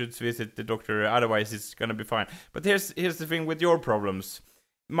 you should visit the doctor. Otherwise, it's gonna be fine. But here's the thing with your problems.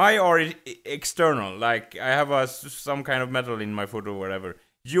 My are external. Like I have some kind of metal in my foot or whatever.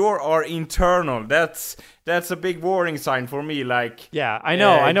 Your are internal. That's a big warning sign for me. Like yeah, I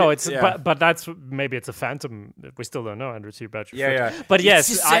know. It's but that's maybe it's a phantom. We still don't know, Andrew, about your foot. Yeah. But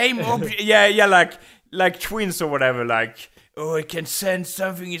yes, it's the same. Like twins or whatever. Like, oh, I can sense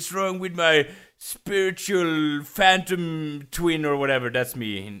something is wrong with my spiritual phantom twin or whatever. That's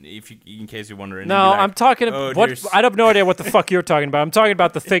me. In case you're wondering. No, like, I'm talking about what I have no idea what the fuck you're talking about. I'm talking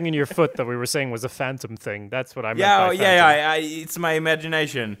about the thing in your foot that we were saying was a phantom thing. That's what I meant. By yeah. It's my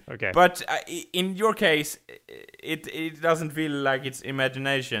imagination. Okay, but in your case, it doesn't feel like it's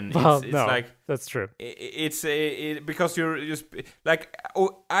imagination. Well, it's no, like that's true. It's because you're just like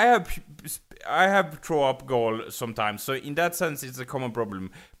I have throw up goal sometimes. So in that sense, it's a common problem.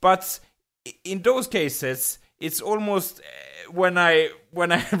 But in those cases, it's almost when I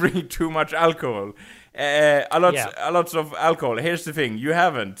drink too much alcohol, a lot of alcohol. Here's the thing: you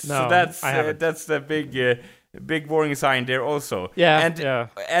haven't. No, so that's the big warning sign there also. Yeah,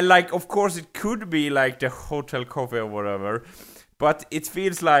 and like of course it could be like the hotel coffee or whatever, but it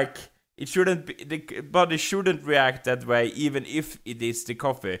feels like it shouldn't be, the body shouldn't react that way, even if it is the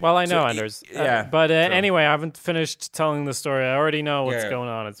coffee. Well, I know, Anders. But anyway, I haven't finished telling the story. I already know what's going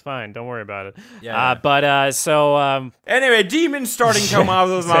on. It's fine. Don't worry about it. So anyway, demons starting to come out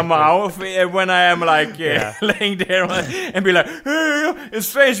of my mouth when I am like laying there and be like, hey,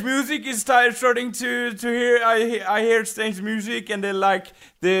 strange music is starting to hear. I hear strange music, and then like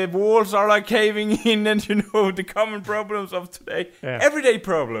the walls are like caving in, and the common problems of today, everyday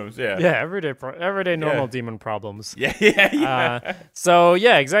problems. Everyday normal demon problems. So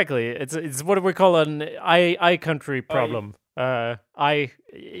exactly. It's what we call an I country problem.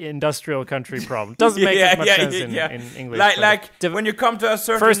 Industrial country problem. Doesn't make as much sense in English. Like when you come to a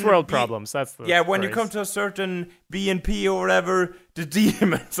certain first world problems. That's the when phrase. you come to a certain BNP or whatever, the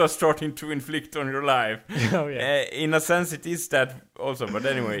demons are starting to inflict on your life. In a sense, it is that also. But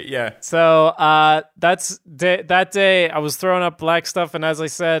anyway, So that day I was throwing up black stuff, and as I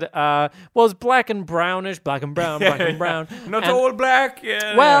said, it's black and brownish, black and brown. Not all black.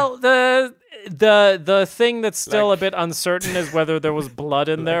 Well, the thing that's still a bit uncertain is whether there was blood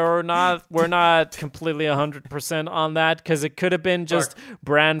in there or not. We're not completely 100% on that, because it could have been just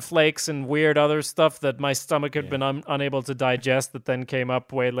bran flakes and weird other stuff that my stomach had been unable to digest that then came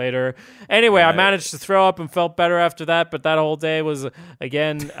up way later. Anyway, I managed to throw up and felt better after that, but that whole day was,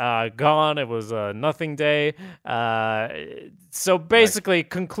 again, gone. It was a nothing day. So basically,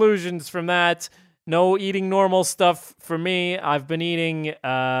 conclusions from that: no eating normal stuff for me. I've been eating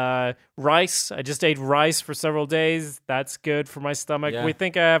rice. I just ate rice for several days. That's good for my stomach. We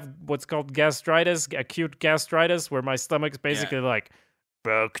think I have what's called gastritis, acute gastritis, where my stomach's basically like,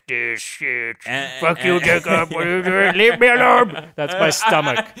 fuck this shit. Fuck you, Jacob. Leave me alone. That's my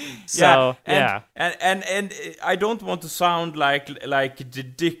stomach. So, And I don't want to sound like the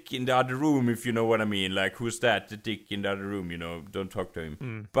dick in the other room, if you know what I mean. Like, who's that? The dick in the other room, don't talk to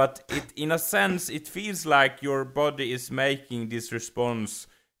him. But in a sense, it feels like your body is making this response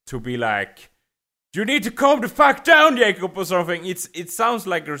to be like, you need to calm the fuck down, Jacob, or something. It sounds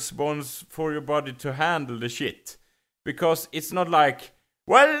like a response for your body to handle the shit. Because it's not like,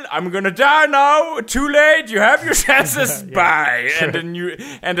 well, I'm gonna die now. Too late. You have your chances. Bye. Sure.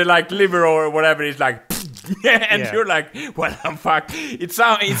 And the like liver or whatever is like, you're like, well, I'm fucked. It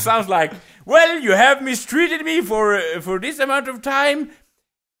sounds like, well, you have mistreated me for this amount of time.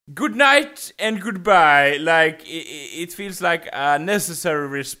 Good night and goodbye. Like it feels like a necessary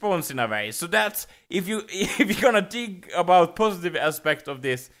response in a way. So that's if you're gonna dig about positive aspect of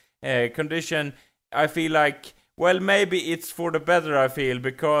this condition, I feel like, well, maybe it's for the better, I feel,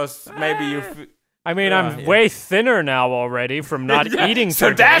 because maybe you... I'm way thinner now already from not eating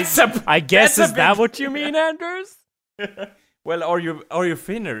for days. I guess, is that what you mean, Anders? Well, are you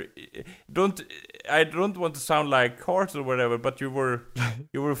thinner? I don't want to sound like horse or whatever, but you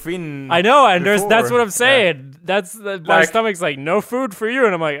were thin. I know, Anders. That's what I'm saying. That's my stomach's like, no food for you,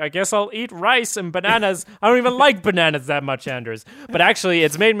 and I'm like, I guess I'll eat rice and bananas. I don't even like bananas that much, Anders. But actually,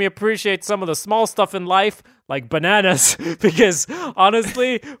 it's made me appreciate some of the small stuff in life, like bananas, because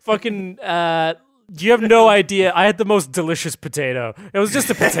honestly, fucking. You have no idea. I had the most delicious potato. It was just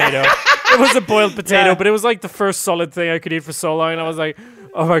a potato. It was a boiled potato, but it was like the first solid thing I could eat for so long. And I was like,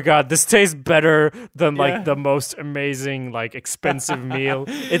 oh my god, this tastes better than like the most amazing, like expensive meal.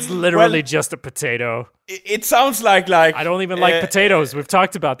 It's literally just a potato. It sounds like I don't even like potatoes. We've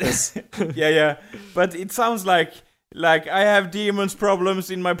talked about this. yeah. But it sounds like I have demons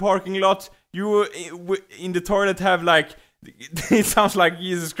problems in my parking lot. You in the toilet have like. It sounds like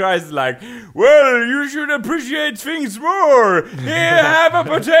Jesus Christ is like, well, you should appreciate things more. Here, have a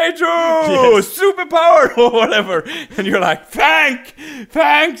potato, superpower, or whatever. And you're like,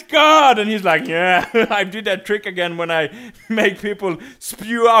 thanks God. And he's like, yeah, I did that trick again when I make people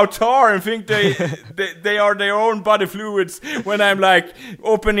spew out tar and think they are their own body fluids. When I'm like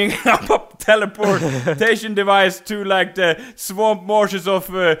opening up a teleportation device to like the swamp marshes of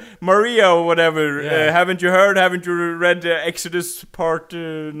Maria or whatever. Yeah. Haven't you read Exodus part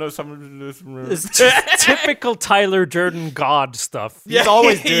It's typical Tyler Durden God stuff. He's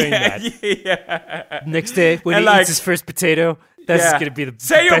always doing that. Yeah. Next day, when he eats his first potato, that's gonna be the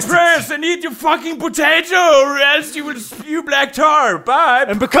say best your prayers and eat your fucking potato, or else you will spew black tar. Bye.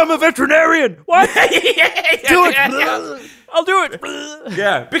 And become a veterinarian. What? Do it. I'll do it.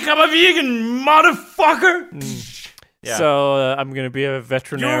 Yeah. Become a vegan, motherfucker. Yeah. So I'm gonna be a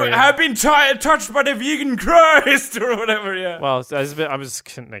veterinarian. You have been touched by the vegan Christ or whatever. Yeah. Well, I was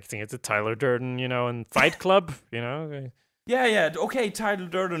connecting it to Tyler Durden, and Fight Club, Yeah. Okay, Tyler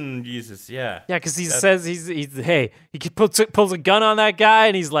Durden, Jesus. Yeah. Yeah, because he says he pulls a gun on that guy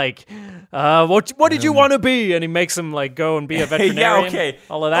and he's like, what did you want to be? And he makes him like go and be a veterinarian. Yeah, okay.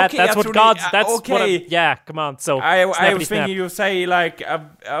 All of that. Okay, that's what God's. That's okay. what. Yeah, come on. So I was thinking you say like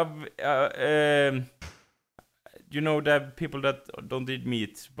the people that don't eat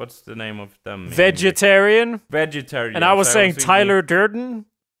meat. What's the name of them? Vegetarian. Vegetarian. And I was saying Tyler Durden.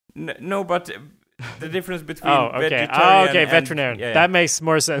 No, but the difference between vegetarian veterinarian. That makes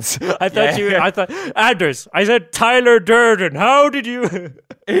more sense. I thought Anders. I said Tyler Durden. How did you?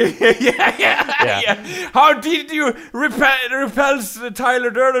 Yeah. How did you repulse Tyler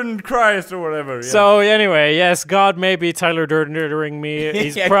Durden Christ or whatever? Yeah. So anyway, yes, God may be Tyler Durden me.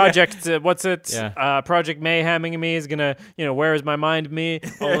 He's Project. What's it? Yeah. Project Mayheming me. He's gonna, where is my mind? Me.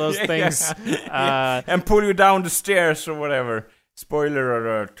 All those things. And pull you down the stairs or whatever. Spoiler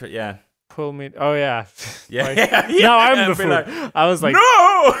alert. Yeah. Pull me. Oh yeah. Yeah. No, I'm the fool. Like, I was like, no.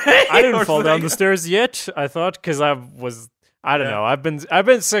 I didn't fall down the stairs yet. I thought because I don't know. I've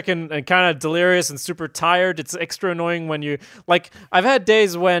been sick and kind of delirious and super tired. It's extra annoying when you I've had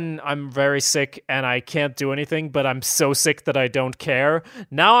days when I'm very sick and I can't do anything, but I'm so sick that I don't care.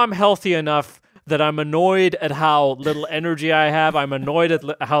 Now I'm healthy enough that I'm annoyed at how little energy I have. I'm annoyed at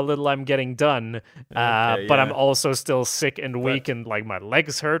how little I'm getting done. But I'm also still sick and weak and like my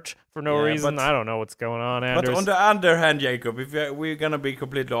legs hurt for no reason. I don't know what's going on, Anders. But on the other hand, Jacob, if we're gonna be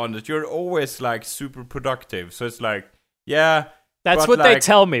completely honest, you're always like super productive. So it's like, yeah. That's what they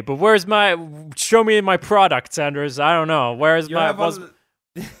tell me. But show me my products, Anders. I don't know. What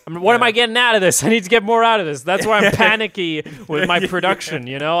am I getting out of this? I need to get more out of this. That's why I'm panicky with my production.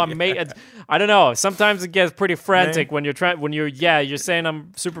 I don't know. Sometimes it gets pretty frantic when you're saying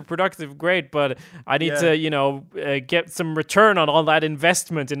I'm super productive, great, but I need to, get some return on all that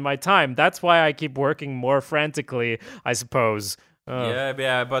investment in my time. That's why I keep working more frantically, I suppose.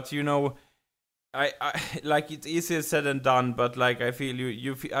 Yeah, but I like it's easier said than done, but like I feel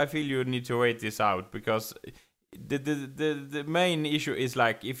you need to wait this out because the main issue is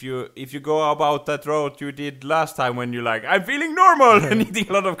like if you go about that road you did last time when you're like I'm feeling normal and eating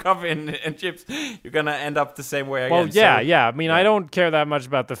a lot of coffee and chips, you're gonna end up the same way again. Well, yeah. I mean, I don't care that much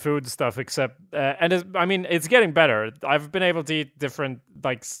about the food stuff except, it's getting better. I've been able to eat different,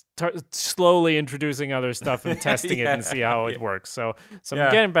 slowly introducing other stuff and testing it and see how it works. So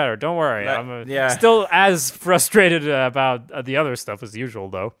I'm getting better. Don't worry. I'm still as frustrated about the other stuff as usual,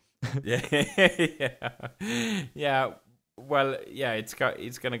 though. Yeah. Well, yeah, it's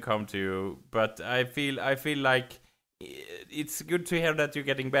gonna come to you, but I feel like it's good to hear that you're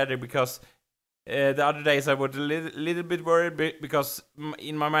getting better because the other days I was a little bit worried because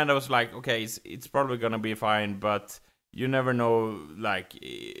in my mind I was like, okay, it's probably gonna be fine, but you never know,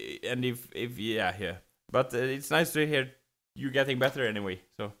 and if but it's nice to hear you getting better anyway.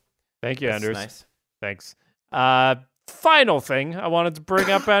 So thank you, Anders. Nice. Thanks. Final thing I wanted to bring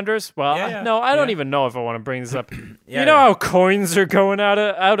up, Anders. Well, I don't even know if I want to bring this up. You know how coins are going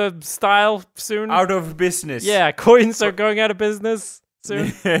out of style soon? Out of business. Yeah, coins are going out of business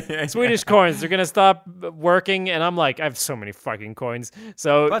soon. Swedish coins, they're going to stop working, and I'm like, I have so many fucking coins.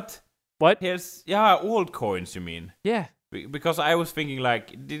 So, but what? Here's old coins, you mean? Yeah. Because I was thinking,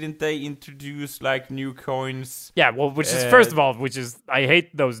 didn't they introduce new coins? Yeah, well, first of all, I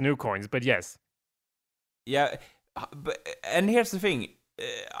hate those new coins, but yes. Yeah. And here's the thing,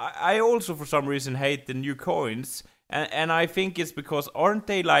 I also for some reason hate the new coins, and I think it's because aren't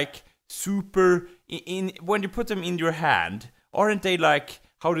they like super in when you put them in your hand? Aren't they like,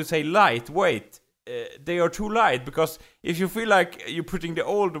 how do you say, lightweight? They are too light, because if you feel like you're putting the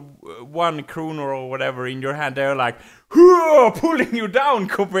old 1 kroner or whatever in your hand, they're like pulling you down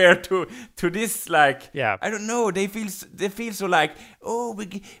compared to this, like, yeah. I don't know, they feel so like, oh,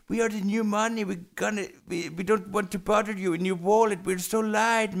 we are the new money, we don't want to bother you in your wallet, we're so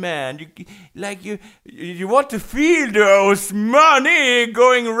light, man. You want to feel those money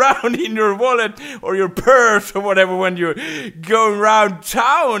going around in your wallet or your purse or whatever when you're going around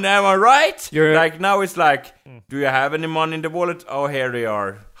town, am I right? You're like, now it's like, do you have any money in the wallet? Oh, here they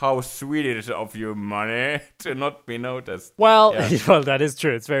are. How Swedish of you, money, to not be noticed. Well, yeah. Well, that is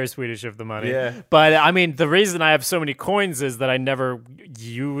true. It's very Swedish of the money. Yeah. But, I mean, the reason I have so many coins is that I never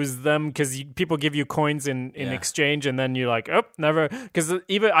use them, because people give you coins in exchange, and then you're like, oh, never. Because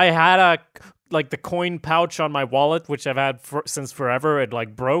even I had the coin pouch on my wallet, which I've had since forever. It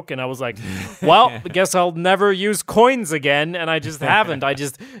like broke, and I was like, well, I guess I'll never use coins again, and I just haven't.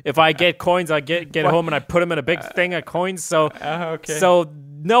 If I get coins, I get home and I put them in a big thing of coins. So, okay. So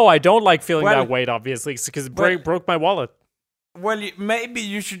no, I don't like feeling that weight, obviously, because it broke my wallet. Well, maybe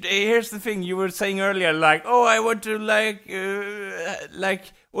you should. Here's the thing you were saying earlier, like, oh, I want to like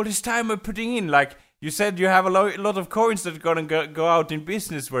all this time I'm putting in. Like you said, you have a lot of coins that are gonna go out in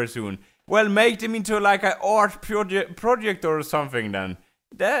business very soon. Well, make them into like an art project or something then.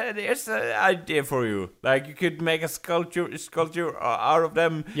 There's an idea for you. Like, you could make a sculpture out of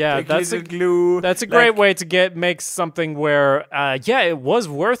them. Yeah, that's glue. That's a great way to make something where, it was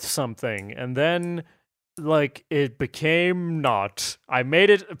worth something, and then, like, it became not. I made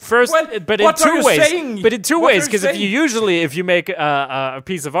it first, but in two ways. Saying? But in two ways, because if you make a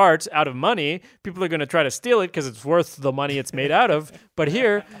piece of art out of money, people are going to try to steal it because it's worth the money it's made out of. But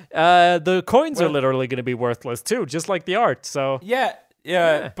here, the coins are literally going to be worthless too, just like the art. So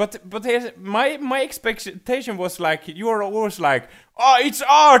yeah. But here's my expectation was like, you are always like, oh, it's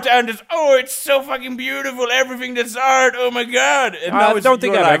art, and it's so fucking beautiful, everything that's art, oh my god. And now I don't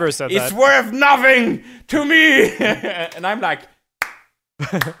think I've ever said that. It's worth nothing to me. And I'm like,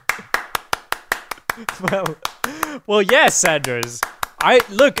 well, yes, Anders. I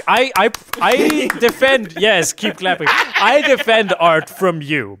defend. Yes, keep clapping. I defend art from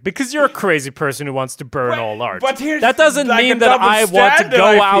you because you're a crazy person who wants to burn all art. But that doesn't mean that I want to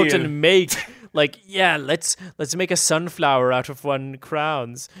go out and make let's make a sunflower out of 1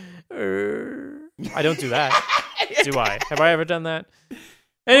 crowns. I don't do that. Do I? Have I ever done that?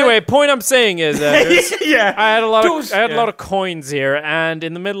 Anyway, point I'm saying is, I had a lot of coins here, and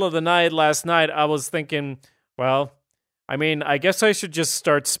in the middle of the night last night, I was thinking, well, I mean, I guess I should just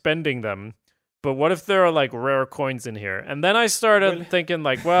start spending them. But what if there are like rare coins in here? And then I started thinking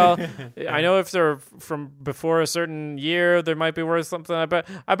like, well, I know if they're from before a certain year, they might be worth something.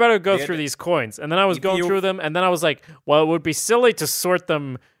 I better go through these coins. And then I was going through them, and then I was like, well, it would be silly to sort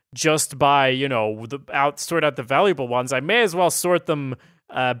them just by, sort out the valuable ones. I may as well sort them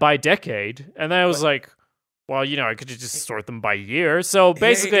by decade. And then I was like, well, I could just sort them by year. So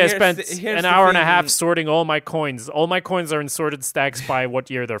basically, I spent an hour and a half sorting all my coins. All my coins are in sorted stacks by what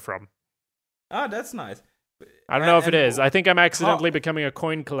year they're from. Oh, that's nice. I don't know if it is. I think I'm accidentally becoming a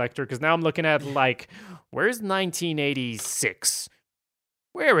coin collector because now I'm looking at, like, where's 1986?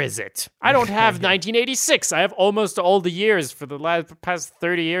 Where is it? I don't have 1986. I have almost all the years for the past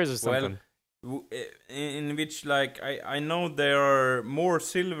 30 years or something. Well, in which, like, I know there are more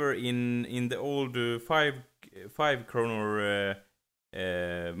silver in the old 5 kroner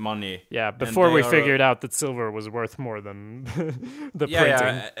money. Yeah, before we figured out that silver was worth more than the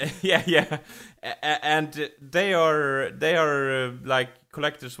printing. Yeah. And they are like,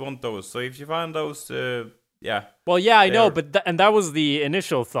 collectors want those. So if you find those, yeah. Well, yeah, I know, but that was the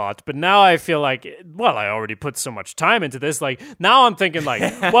initial thought. But now I feel like, well, I already put so much time into this. Like, now I'm thinking like,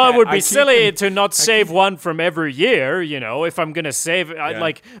 well, it would be silly to not save one from every year, if I'm going to save,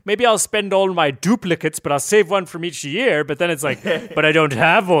 like, maybe I'll spend all my duplicates, but I'll save one from each year. But then it's like, but I don't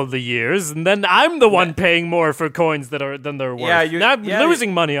have all the years. And then I'm the one paying more for coins than they're worth. Now I'm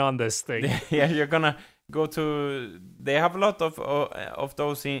losing money on this thing. Yeah, you're going to go to, they have a lot of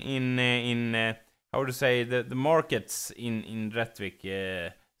those in how to say, the markets in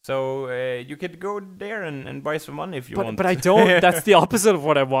Rättvik. So you could go there and buy some money if you want. But I don't. That's the opposite of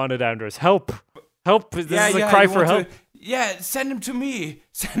what I wanted, Anders. Help. This is a cry for help. Send them to me.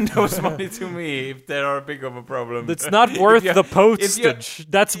 Send those money to me if they are big of a problem. It's not worth the postage.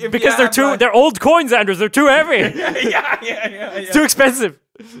 That's because they're old coins, Anders. They're too heavy. Yeah. It's too expensive.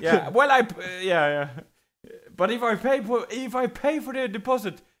 Yeah. Well, But if I pay for the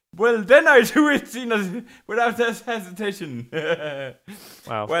deposit, well, then I do it without hesitation.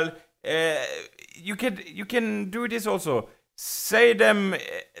 Wow. Well, you can do this also. Say them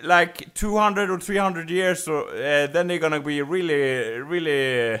like 200 or 300 years, or then they're gonna be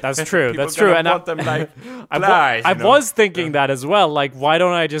really. That's true. People That's true. And And them like I was thinking that as well. Like, why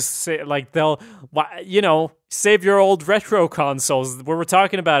don't I just say, like, save your old retro consoles. We were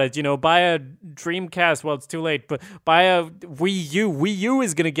talking about it, buy a Dreamcast. Well, it's too late, but buy a Wii U. Wii U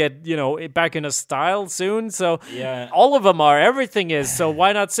is going to get, back into style soon. So all of them are. Everything is. So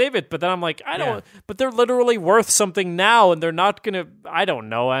why not save it? But then I'm like, I don't. But they're literally worth something now, and they're not going to. I don't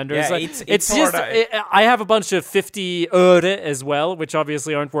know, Anders. Yeah, it's just. I have a bunch of 50 öre as well, which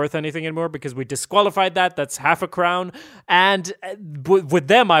obviously aren't worth anything anymore because we disqualified that. That's half a crown. And with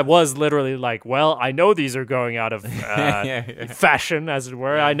them, I was literally like, well, I know these are going out of fashion, as it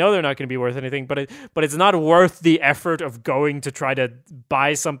were. I know they're not going to be worth anything, but it's not worth the effort of going to try to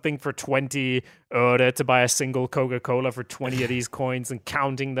buy something for 20 öre to buy a single Coca-Cola for 20 of these coins and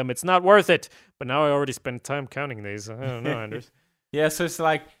counting them. It's not worth it. But now I already spent time counting these. I don't know, Anders. Yeah, so it's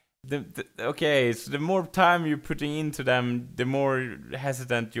like so the more time you're putting into them, the more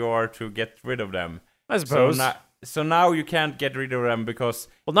hesitant you are to get rid of them. I suppose. So now you can't get rid of them because...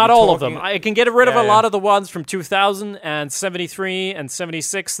 Well, not all of them. I can get rid of a lot of the ones from 2000 and 73 and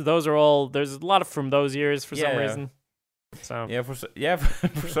 76. Those are all... There's a lot from those years for some reason. So for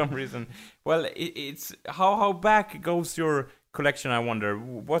some reason. Well, it's... How back goes your collection, I wonder?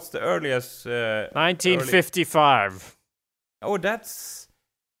 What's the earliest... 1955. Oh, that's...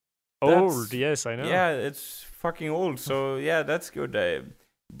 Old, yes, I know. Yeah, it's fucking old. So, yeah, that's good.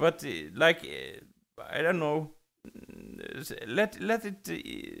 But, I don't know. Let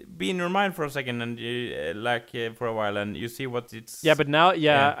it be in your mind for a second and for a while, and you see what it's. Yeah, but now,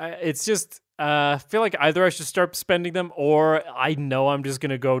 it's just. I feel like either I should start spending them, or I know I'm just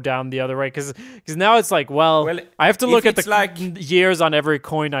gonna go down the other way because now it's like, well, I have to look at the years on every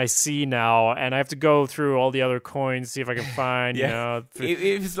coin I see now, and I have to go through all the other coins, see if I can find. If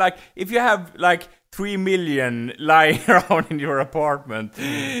it's like if you have like 3 million lying around in your apartment,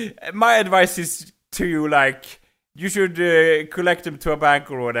 my advice is to you like. You should collect them to a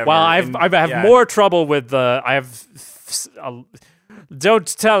bank or whatever. Well, I have more trouble with the.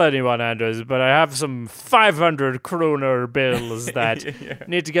 Don't tell anyone, Anders, but I have some 500 kroner bills that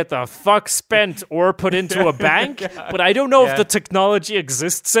need to get the fuck spent or put into a bank. But I don't know if the technology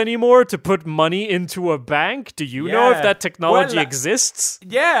exists anymore to put money into a bank. Do you know if that technology exists?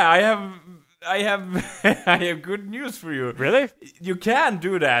 Yeah, I have good news for you. Really? You can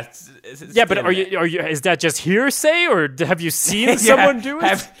do that. Yeah, but are you? Is that just hearsay, or have you seen someone do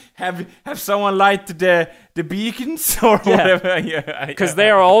it? Have someone lighted the beacons or whatever? Because they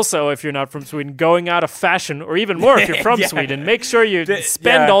are also, if you're not from Sweden, going out of fashion, or even more if you're from Sweden. Make sure you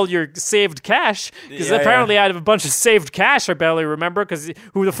spend all your saved cash, because apparently I have a bunch of saved cash I barely remember, because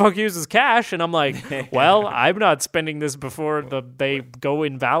who the fuck uses cash? And I'm like, well, I'm not spending this before they go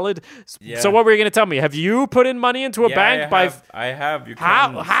invalid. So what were you going to tell me? Have you put in money into a bank? I have. You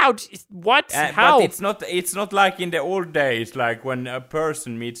how? What? How? But it's not like in the old days, like when a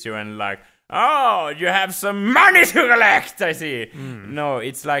person meets you and like, oh, you have some money to collect, I see. No,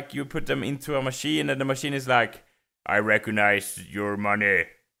 it's like you put them into a machine and the machine is like, I recognize your money.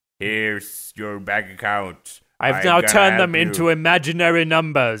 Here's your bank account. I've now turned them into imaginary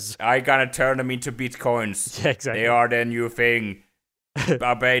numbers. I'm gonna turn them into bitcoins. Yeah, exactly. They are the new thing.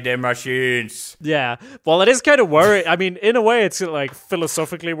 Obey the machines. Yeah. Well, it is kind of worrying. I mean, in a way, it's like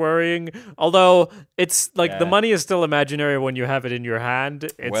philosophically worrying. Although it's like the money is still imaginary when you have it in your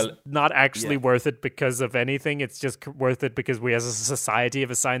hand. It's not actually worth it because of anything. It's just worth it because we as a society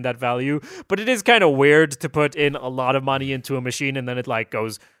have assigned that value. But it is kind of weird to put in a lot of money into a machine and then it like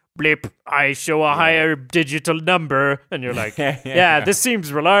goes, blip, I show a higher digital number, and you're like, this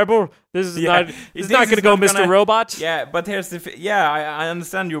seems reliable. This is not going to go, Mr. Robot. Yeah, but here's the I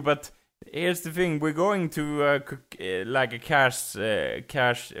understand you, but here's the thing: we're going to like a cash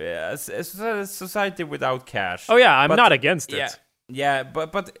society without cash. Oh yeah, I'm not against it. Yeah,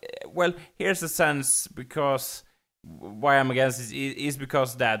 but well, here's the sense because why I'm against it is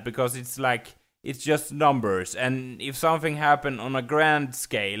because it's like. It's just numbers, and if something happened on a grand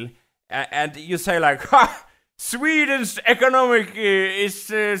scale, and you say like, ha, Sweden's economic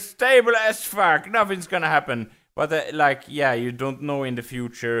is stable as fuck, nothing's gonna happen. But you don't know in the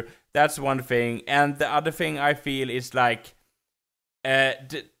future. That's one thing, and the other thing I feel is like,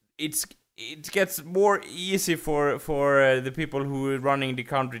 it gets more easy for the people who are running the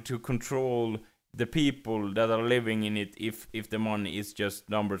country to control the people that are living in it if the money is just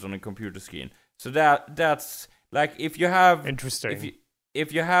numbers on a computer screen. So that's like if you have interesting.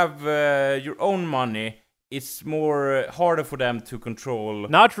 if you have your own money, it's more harder for them to control.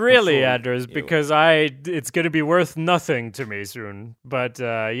 Not really, control Anders, you. because it's going to be worth nothing to me soon. But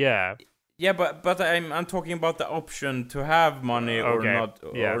yeah. Yeah, but I'm talking about the option to have money or not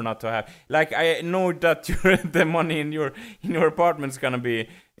or not to have. Like I know that the money in your apartment's gonna be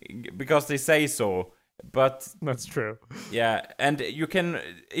because they say so. But that's true. Yeah, and you can,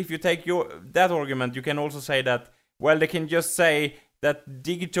 if you take that argument, you can also say that, well, they can just say that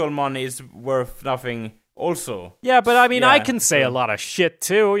digital money is worth nothing also. Yeah, but I mean, I can say a lot of shit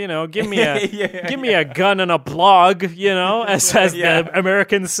too. You know, give me a gun and a blog. You know, as the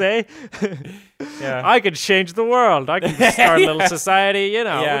Americans say. I could change the world. I can start a little society. You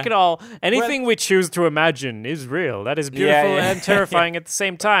know, we can all anything we choose to imagine is real. That is beautiful and terrifying at the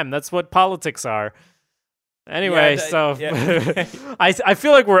same time. That's what politics are. Anyway, I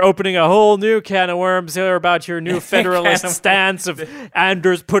feel like we're opening a whole new can of worms here about your new federalist stance of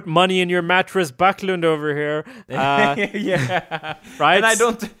Anders put money in your mattress, Backlund over here. Right? And I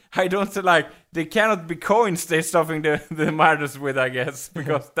don't like, they cannot be coins they're stuffing the mattress with, I guess,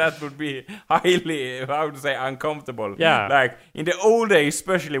 because that would be highly, I would say, uncomfortable. Yeah. Like, in the old days,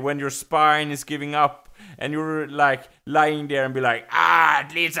 especially when your spine is giving up, and you're like lying there and be like,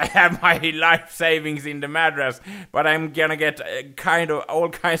 at least I have my life savings in the mattress, but I'm gonna get all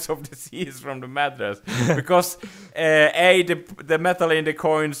kinds of disease from the mattress because the metal in the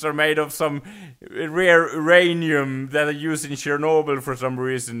coins are made of some rare uranium that are used in Chernobyl for some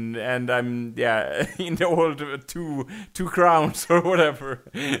reason, and I'm in the old two crowns or whatever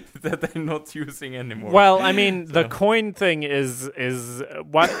that I'm not using anymore. Well, I mean, the coin thing is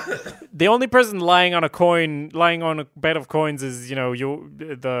what the only person lying on a bed of coins is, you know,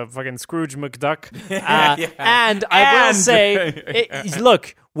 the fucking Scrooge McDuck. And I will say,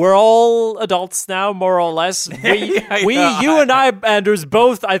 look, we're all adults now, more or less. You and I, Anders,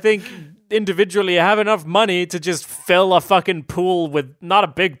 both, I think, individually have enough money to just fill a fucking pool with, not a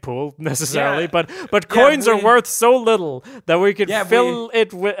big pool necessarily, but coins are worth so little that we could fill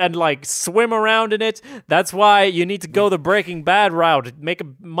it with and like swim around in it. That's why you need to go the Breaking Bad route. Make a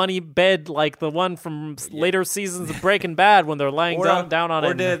money bed like the one from later seasons of Breaking Bad when they're lying down on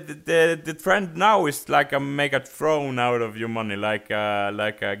it. Or the trend now is like make a throne out of your money, like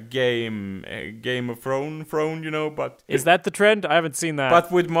a game of throne, you know. But is that the trend? I haven't seen that. But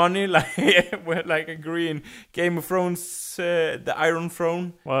with money, like a green Game of Thrones, the Iron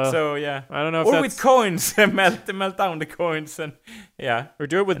Throne. Well, so I don't know if or with coins, melt down the coins and or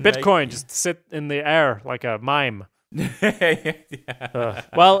do it with Bitcoin. Just sit in the air like a mime.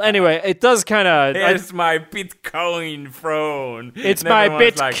 Well, anyway, it does kind of. It's my Bitcoin throne. It's my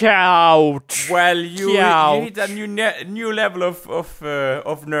Bitcoin. Well, you hit a new level of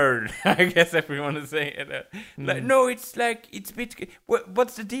nerd. I guess everyone is saying it. Like, no, it's Bitcoin.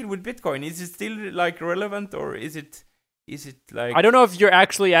 What's the deal with Bitcoin? Is it still like relevant, or is it like? I don't know if you're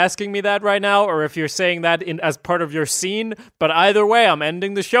actually asking me that right now, or if you're saying that as part of your scene. But either way, I'm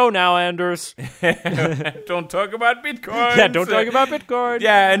ending the show now, Anders. Don't talk about Bitcoin. Yeah, don't talk about Bitcoin.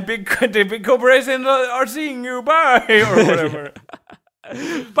 Yeah, and the big corporations are seeing you. Bye, or whatever.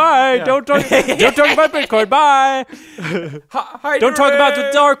 Bye. Yeah. Don't talk about Bitcoin. Bye. Don't talk about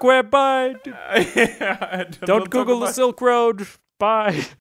the dark web. Bye. Don't Google the Silk Road. Bye.